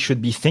how we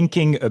should be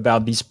thinking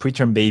about these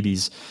preterm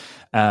babies,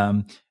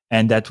 and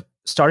that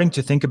starting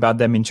to think about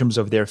them in terms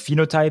of their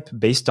phenotype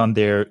based on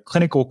their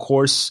clinical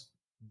course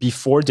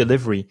before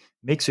delivery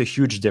makes a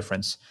huge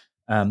difference.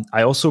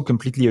 I also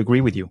completely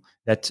agree with you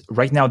that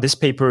right now this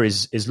paper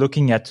is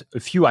looking at a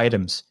few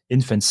items: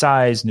 infant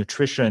size,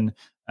 nutrition,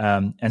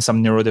 and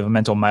some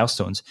neurodevelopmental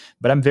milestones.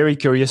 But I'm very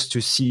curious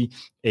to see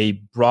a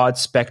broad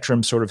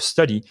spectrum sort of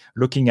study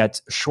looking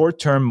at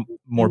short-term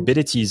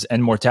morbidities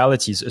and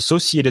mortalities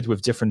associated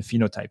with different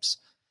phenotypes.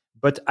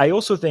 But I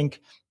also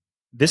think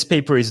this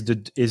paper is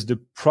the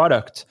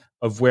product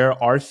of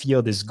where our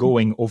field is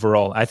going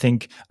overall. I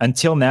think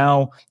until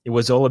now, it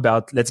was all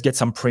about let's get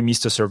some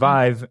preemies to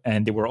survive,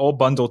 and they were all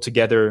bundled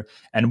together.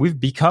 And we've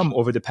become,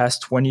 over the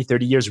past 20,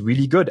 30 years,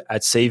 really good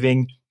at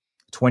saving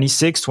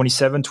 26,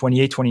 27,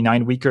 28,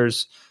 29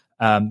 weekers,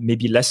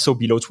 maybe less so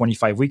below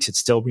 25 weeks. It's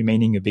still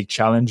remaining a big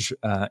challenge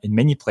in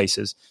many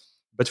places.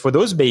 But for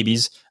those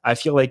babies, I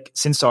feel like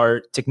since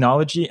our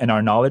technology and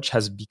our knowledge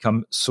has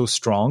become so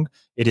strong,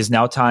 it is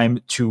now time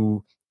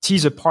to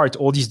tease apart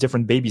all these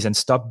different babies and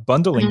stop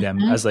bundling them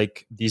as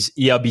like these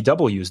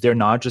ELBWs. They're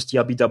not just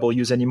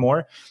ELBWs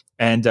anymore.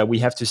 And we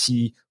have to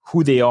see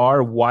who they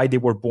are, why they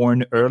were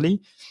born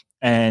early.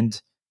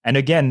 And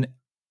again,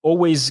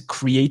 always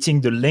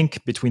creating the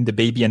link between the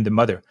baby and the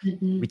mother.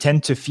 We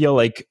tend to feel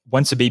like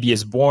once a baby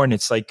is born,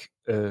 it's like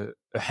a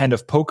hand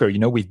of poker. You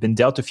know, we've been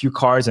dealt a few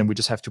cards and we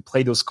just have to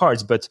play those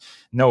cards. But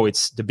no,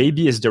 it's the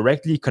baby is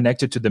directly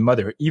connected to the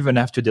mother, even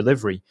after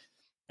delivery.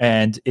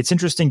 And it's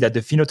interesting that the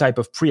phenotype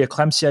of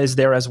preeclampsia is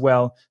there as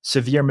well,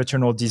 severe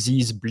maternal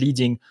disease,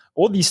 bleeding,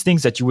 all these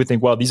things that you would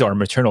think, well, these are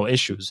maternal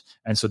issues.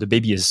 And so the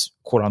baby is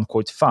quote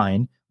unquote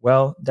fine.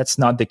 Well, that's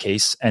not the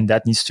case. And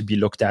that needs to be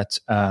looked at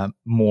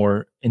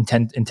more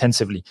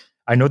intensively.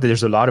 I know that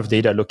there's a lot of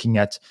data looking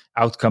at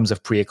outcomes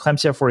of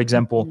preeclampsia, for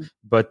example,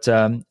 but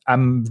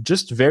I'm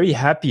just very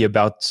happy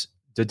about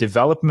the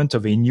development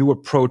of a new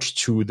approach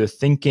to the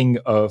thinking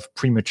of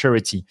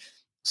prematurity.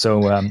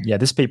 So,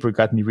 this paper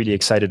got me really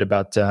excited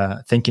about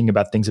thinking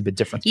about things a bit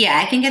different.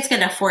 Yeah, I think it's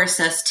going to force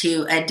us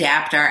to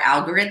adapt our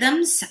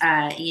algorithms,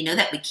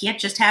 that we can't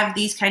just have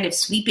these kind of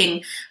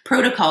sweeping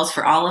protocols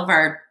for all of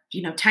our,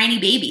 tiny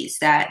babies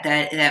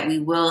that we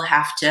will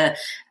have to,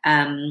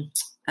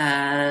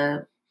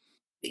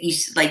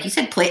 like you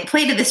said,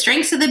 play to the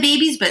strengths of the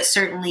babies, but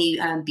certainly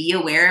be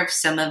aware of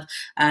some of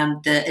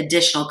the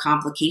additional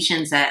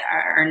complications that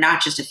are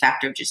not just a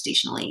factor of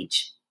gestational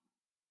age.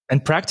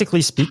 And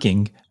practically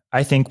speaking,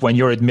 I think when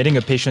you're admitting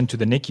a patient to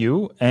the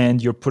NICU and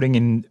you're putting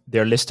in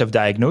their list of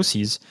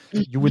diagnoses,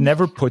 you would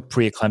never put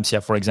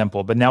preeclampsia, for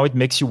example. But now it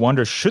makes you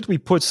wonder, should we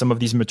put some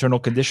of these maternal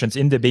conditions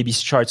in the baby's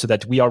chart so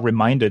that we are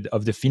reminded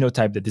of the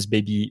phenotype that this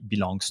baby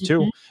belongs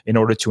to in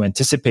order to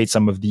anticipate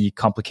some of the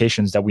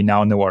complications that we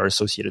now know are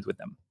associated with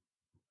them?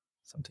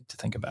 Something to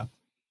think about.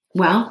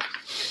 Well,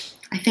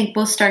 I think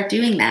we'll start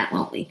doing that,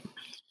 won't we?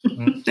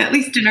 At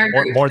least in our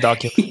group. More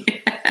documents.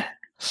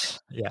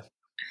 Yeah.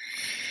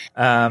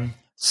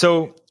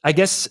 So I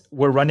guess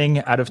we're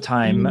running out of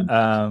time.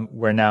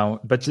 We're now,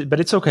 but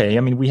it's okay.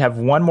 I mean, we have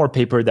one more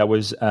paper that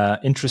was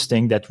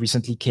interesting that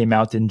recently came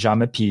out in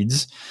JAMA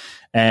Peds.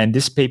 And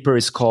this paper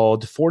is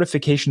called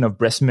Fortification of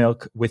Breast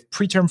Milk with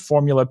Preterm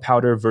Formula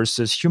Powder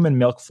versus Human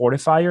Milk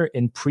Fortifier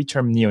in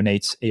Preterm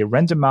Neonates, a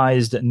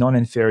randomized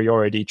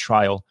non-inferiority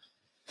trial.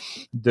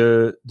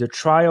 The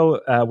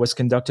trial was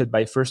conducted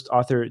by first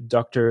author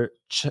Dr.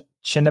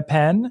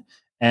 Chinnapan,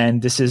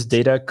 and this is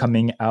data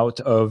coming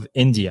out of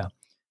India.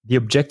 The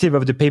objective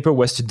of the paper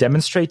was to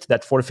demonstrate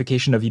that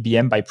fortification of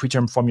EBM by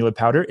preterm formula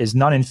powder is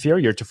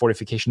non-inferior to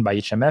fortification by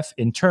HMF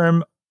in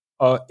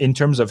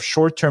terms of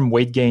short-term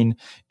weight gain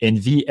in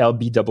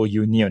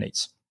VLBW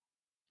neonates.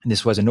 And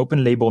this was an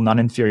open-label,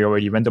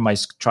 non-inferiority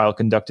randomized trial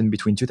conducted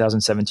between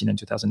 2017 and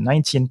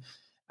 2019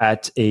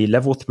 at a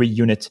level 3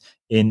 unit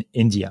in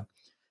India.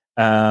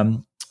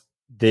 The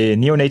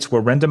neonates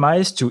were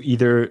randomized to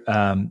either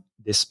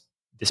this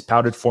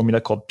powdered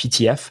formula called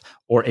PTF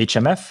or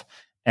HMF.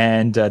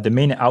 And the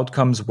main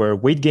outcomes were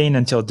weight gain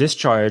until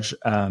discharge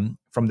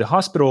from the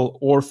hospital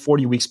or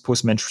 40 weeks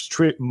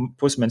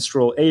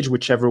post-menstrual age,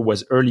 whichever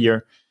was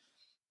earlier.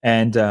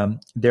 And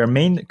their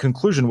main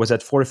conclusion was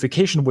that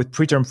fortification with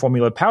preterm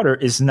formula powder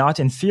is not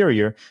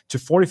inferior to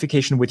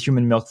fortification with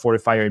human milk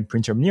fortifier in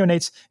preterm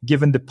neonates,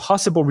 given the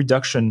possible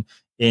reduction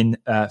in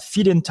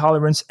feed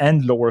intolerance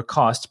and lower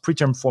cost.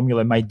 Preterm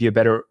formula might be a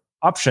better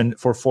option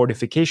for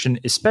fortification,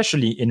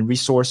 especially in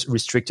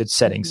resource-restricted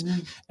settings.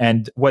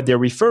 And what they're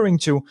referring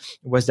to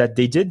was that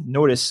they did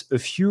notice a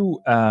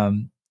few,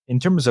 in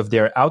terms of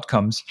their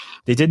outcomes,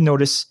 they did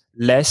notice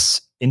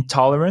less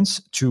intolerance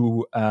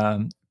to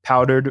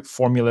powdered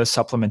formula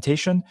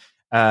supplementation.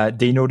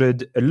 They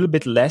noted a little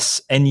bit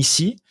less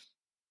NEC,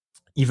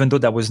 even though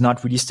that was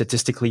not really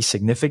statistically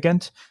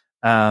significant.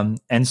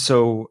 And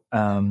so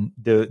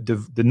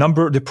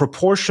the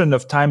proportion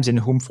of times in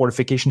whom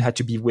fortification had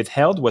to be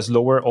withheld was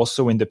lower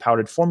also in the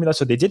powdered formula.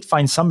 So they did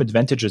find some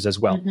advantages as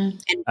well.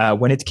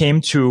 When it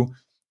came to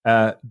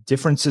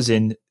differences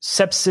in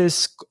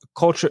sepsis,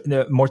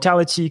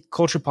 mortality,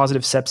 culture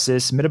positive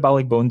sepsis,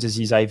 metabolic bone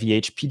disease,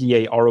 IVH,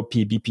 PDA,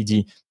 ROP,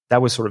 BPD,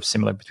 that was sort of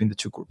similar between the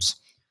two groups.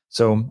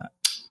 So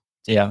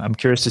Yeah, I'm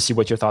curious to see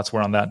what your thoughts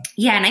were on that.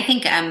 Yeah, and I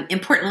think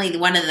importantly,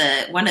 one of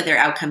their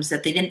outcomes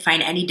that they didn't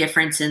find any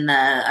difference in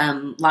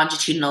the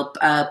longitudinal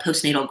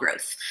postnatal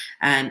growth,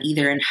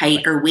 either in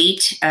height or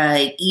weight,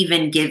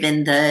 even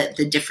given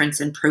the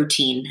difference in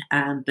protein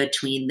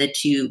between the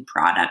two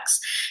products.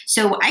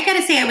 So I got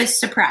to say, I was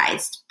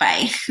surprised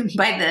by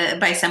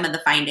by some of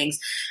the findings.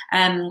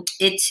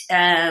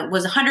 It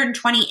was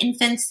 120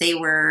 infants. They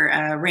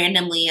were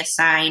randomly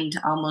assigned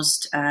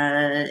almost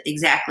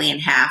exactly in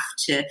half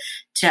to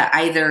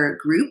either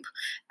group.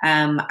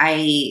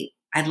 I'd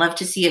love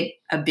to see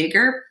a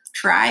bigger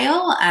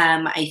trial.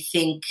 I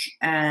think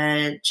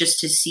just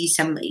to see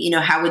some,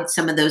 how would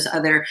some of those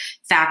other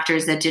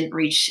factors that didn't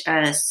reach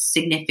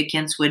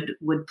significance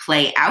would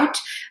play out.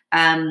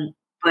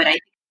 But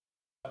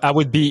I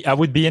would be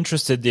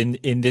interested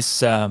in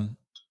this.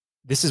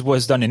 This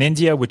was done in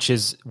India, which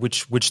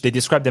they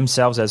describe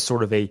themselves as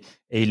sort of a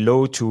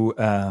low to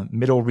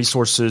middle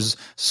resources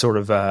sort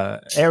of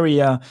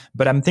area.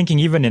 But I'm thinking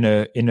even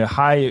in a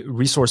high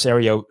resource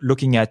area,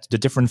 looking at the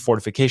different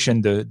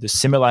fortification, the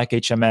Similac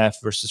HMF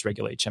versus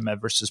regular HMF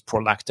versus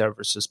Prolacta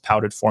versus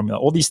powdered formula,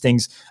 all these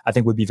things I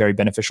think would be very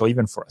beneficial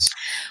even for us.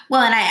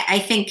 Well, and I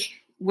think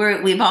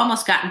we've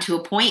almost gotten to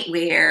a point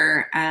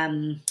where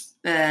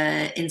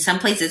in some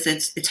places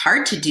it's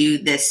hard to do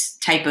this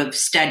type of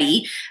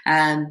study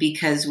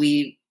because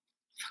we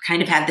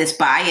kind of have this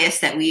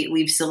bias that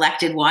we've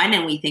selected one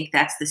and we think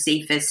that's the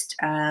safest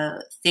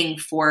thing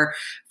for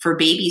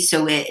babies.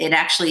 So it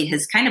actually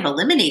has kind of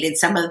eliminated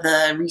some of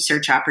the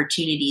research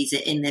opportunities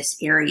in this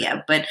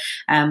area. But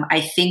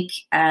I think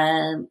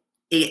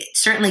it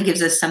certainly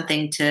gives us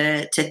something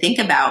to think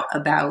about,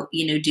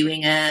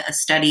 doing a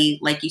study,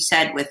 like you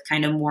said, with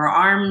kind of more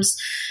arms,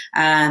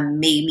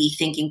 maybe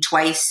thinking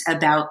twice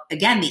about,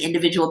 again, the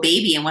individual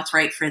baby and what's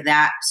right for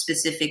that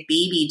specific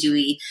baby. Do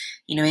we,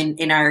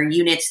 in our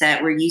units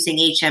that we're using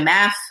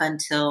HMF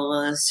until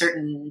a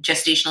certain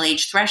gestational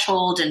age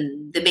threshold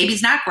and the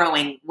baby's not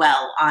growing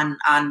well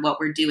on what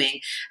we're doing,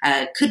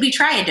 could we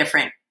try a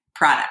different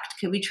product?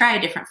 Could we try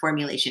a different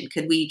formulation?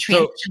 Could we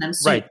transition them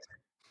soon? Right.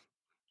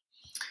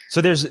 So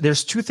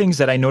there's two things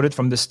that I noted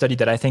from this study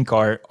that I think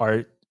are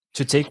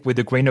to take with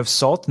a grain of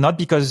salt, not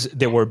because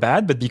they were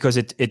bad, but because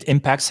it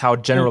impacts how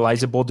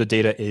generalizable the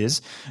data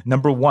is.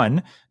 Number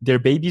one, their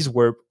babies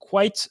were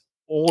quite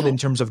old in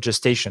terms of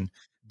gestation.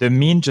 The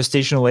mean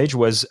gestational age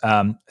was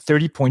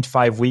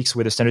 30.5 weeks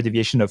with a standard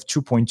deviation of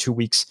 2.2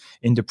 weeks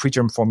in the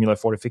preterm formula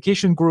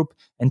fortification group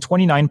and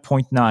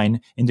 29.9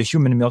 in the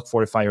human milk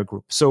fortifier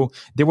group. So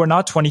they were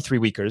not 23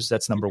 weekers.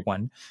 That's number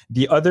one.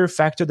 The other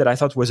factor that I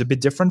thought was a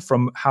bit different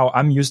from how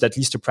I'm used at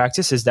least to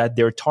practice is that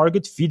their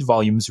target feed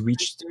volumes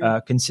reached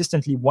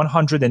consistently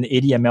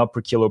 180 ml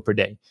per kilo per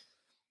day,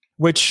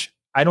 which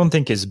I don't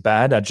think is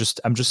bad. I'm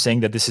just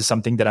saying that this is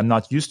something that I'm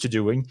not used to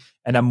doing.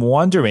 And I'm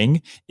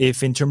wondering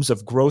if in terms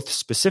of growth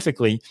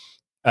specifically,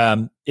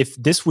 if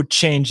this would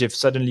change if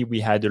suddenly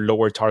we had a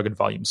lower target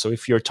volume. So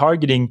if you're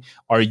targeting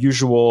our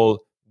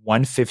usual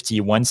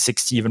 150,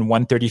 160, even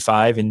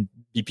 135 in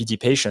BPD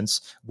patients,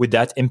 would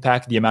that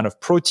impact the amount of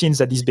proteins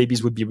that these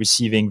babies would be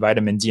receiving,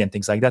 vitamin D and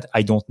things like that?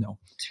 I don't know.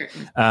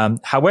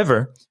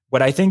 However,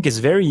 what I think is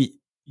very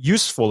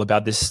useful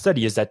about this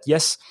study is that,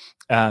 yes,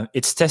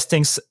 it's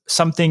testing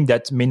something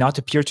that may not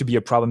appear to be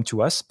a problem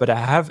to us, but I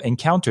have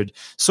encountered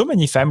so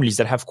many families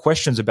that have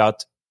questions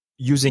about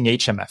using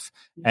HMF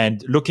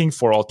and looking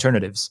for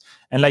alternatives.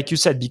 And like you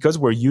said, because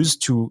we're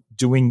used to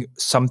doing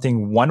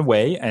something one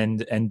way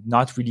and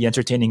not really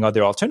entertaining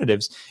other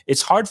alternatives,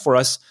 it's hard for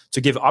us to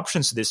give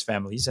options to these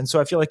families. And so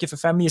I feel like if a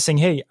family is saying,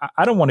 hey,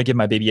 I don't want to give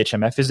my baby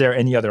HMF, is there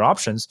any other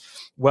options?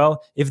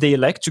 Well, if they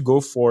elect to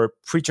go for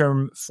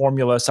preterm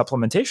formula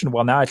supplementation,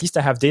 well, now at least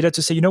I have data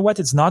to say, you know what,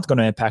 it's not going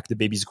to impact the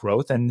baby's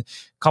growth and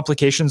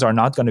complications are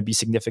not going to be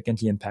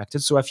significantly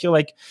impacted. So I feel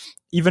like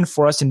even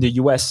for us in the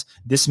US,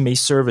 this may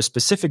serve a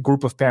specific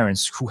group of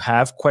parents who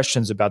have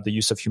questions about the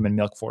use of human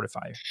milk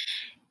fortifier.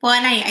 Well,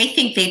 and I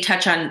think they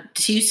touch on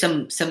too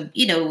some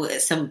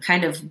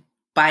kind of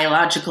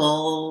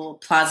biological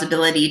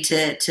plausibility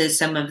to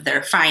some of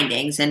their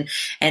findings, and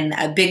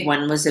a big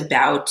one was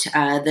about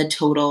the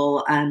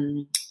total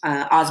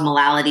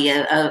osmolality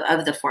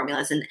of the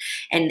formulas, and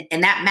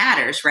that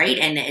matters, right?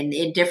 And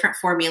in different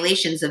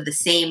formulations of the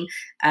same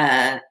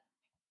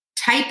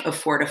type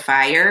of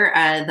fortifier,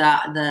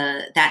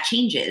 that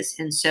changes.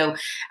 And so,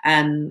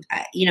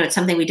 it's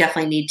something we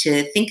definitely need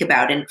to think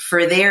about. And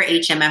for their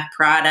HMF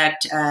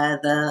product,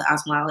 the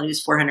osmolality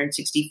is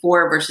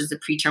 464 versus the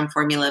preterm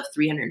formula of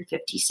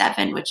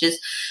 357, which is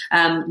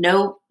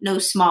no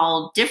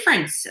small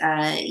difference,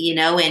 and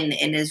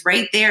is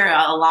right there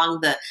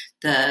along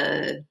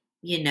the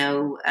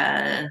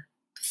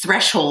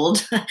threshold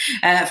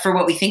for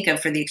what we think of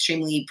for the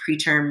extremely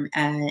preterm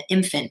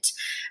infant.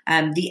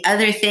 The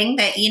other thing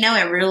that,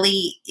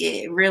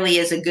 it really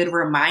is a good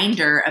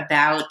reminder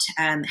about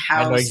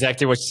how...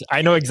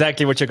 I know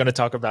exactly what you're going to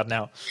talk about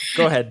now.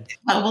 Go ahead.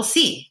 Well, we'll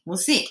see.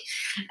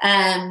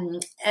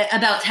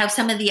 About how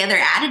some of the other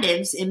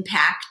additives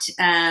impact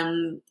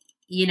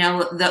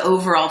the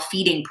overall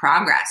feeding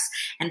progress.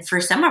 And for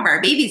some of our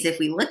babies, if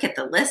we look at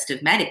the list of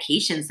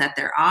medications that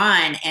they're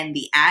on and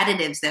the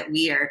additives that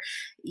we are,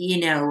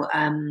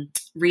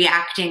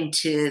 reacting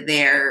to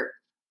their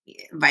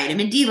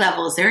vitamin D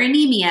levels, their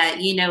anemia,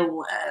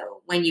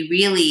 when you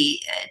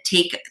really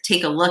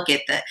take a look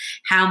at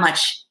how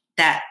much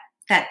that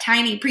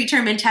tiny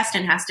preterm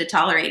intestine has to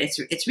tolerate,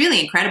 it's really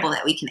incredible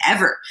that we can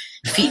ever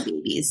feed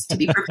babies, to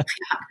be perfectly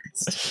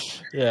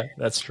honest. Yeah,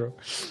 that's true.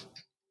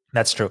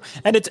 That's true.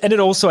 And it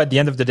also, at the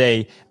end of the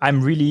day,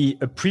 I'm really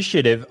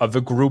appreciative of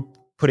a group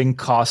putting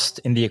cost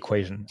in the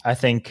equation. I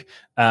think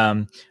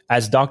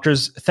as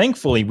doctors,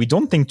 thankfully, we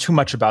don't think too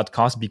much about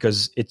cost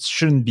because it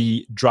shouldn't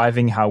be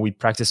driving how we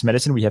practice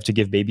medicine. We have to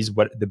give babies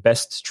what the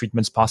best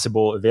treatments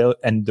possible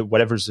and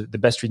whatever's the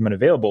best treatment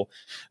available.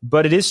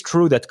 But it is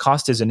true that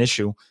cost is an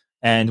issue.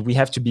 And we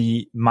have to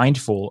be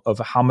mindful of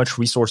how much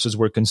resources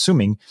we're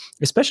consuming,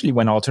 especially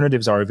when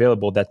alternatives are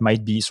available that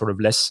might be sort of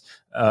less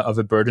of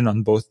a burden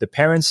on both the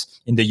parents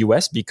in the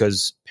US,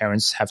 because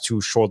parents have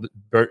to shoulder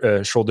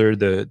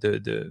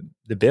the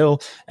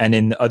bill, and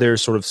in other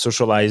sort of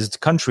socialized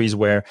countries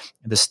where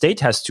the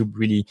state has to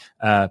really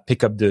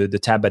pick up the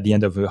tab at the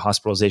end of a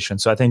hospitalization.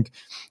 So I think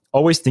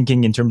always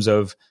thinking in terms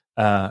of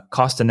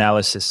cost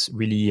analysis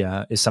really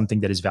is something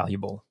that is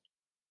valuable.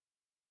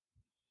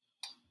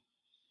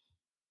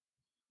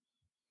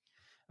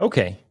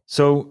 Okay,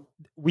 so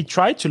we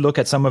tried to look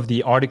at some of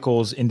the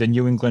articles in the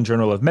New England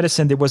Journal of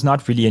Medicine. There was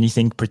not really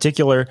anything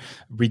particular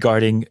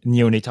regarding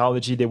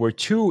neonatology. There were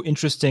two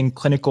interesting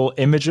clinical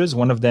images,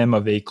 one of them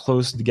of a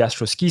closed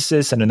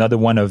gastroschisis and another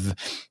one of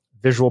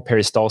visual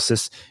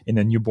peristalsis in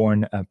a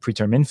newborn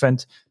preterm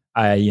infant.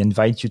 I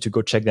invite you to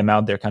go check them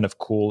out. They're kind of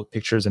cool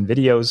pictures and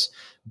videos.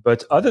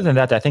 But other than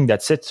that, I think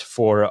that's it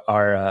for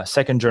our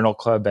second journal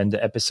club and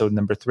episode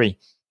number 3.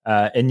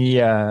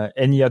 Any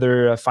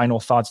other final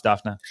thoughts,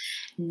 Daphna?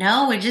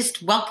 No, we're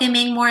just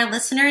welcoming more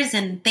listeners,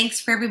 and thanks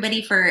for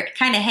everybody for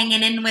kind of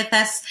hanging in with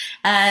us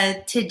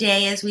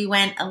today as we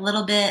went a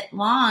little bit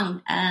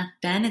long.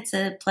 Ben, it's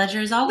a pleasure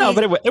as always. No,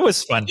 but it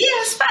was fun. Yeah,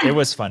 it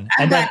was fun.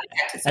 It was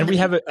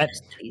fun.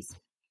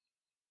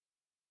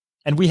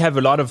 And we have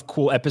a lot of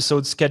cool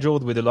episodes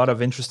scheduled with a lot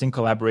of interesting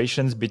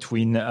collaborations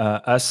between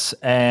us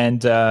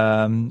and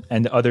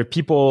other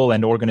people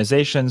and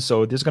organizations.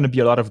 So there's going to be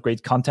a lot of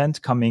great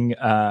content coming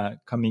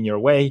your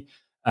way.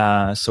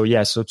 So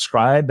yeah,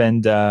 subscribe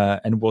and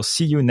we'll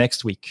see you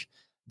next week.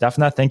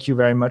 Daphna, thank you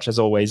very much as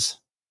always.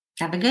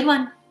 Have a good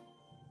one.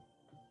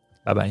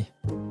 Bye-bye.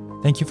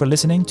 Thank you for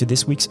listening to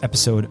this week's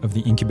episode of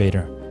The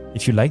Incubator.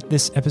 If you liked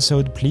this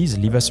episode, please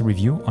leave us a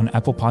review on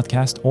Apple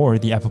Podcast or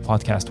the Apple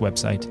Podcast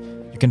website.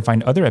 You can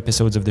find other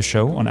episodes of the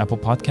show on Apple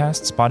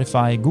Podcasts,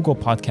 Spotify, Google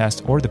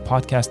Podcast, or the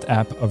podcast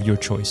app of your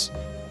choice.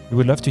 We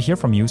would love to hear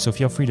from you, so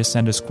feel free to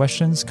send us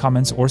questions,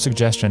 comments, or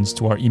suggestions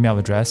to our email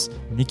address,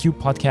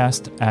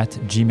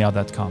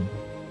 nicupodcast@gmail.com.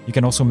 You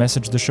can also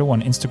message the show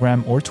on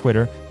Instagram or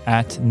Twitter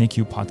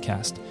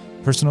 @NICUPodcast.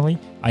 Personally,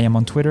 I am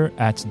on Twitter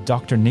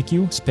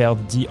 @DrNicu,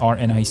 spelled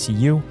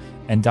DRNICU,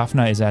 and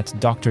Daphna is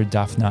 @Dr.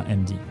 Daphna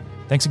MD.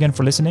 Thanks again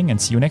for listening,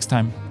 and see you next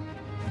time.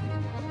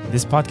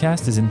 This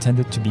podcast is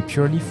intended to be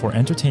purely for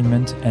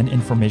entertainment and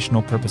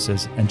informational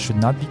purposes and should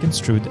not be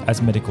construed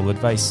as medical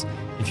advice.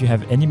 If you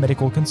have any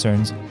medical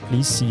concerns,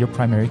 please see your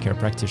primary care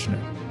practitioner.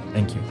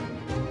 Thank you.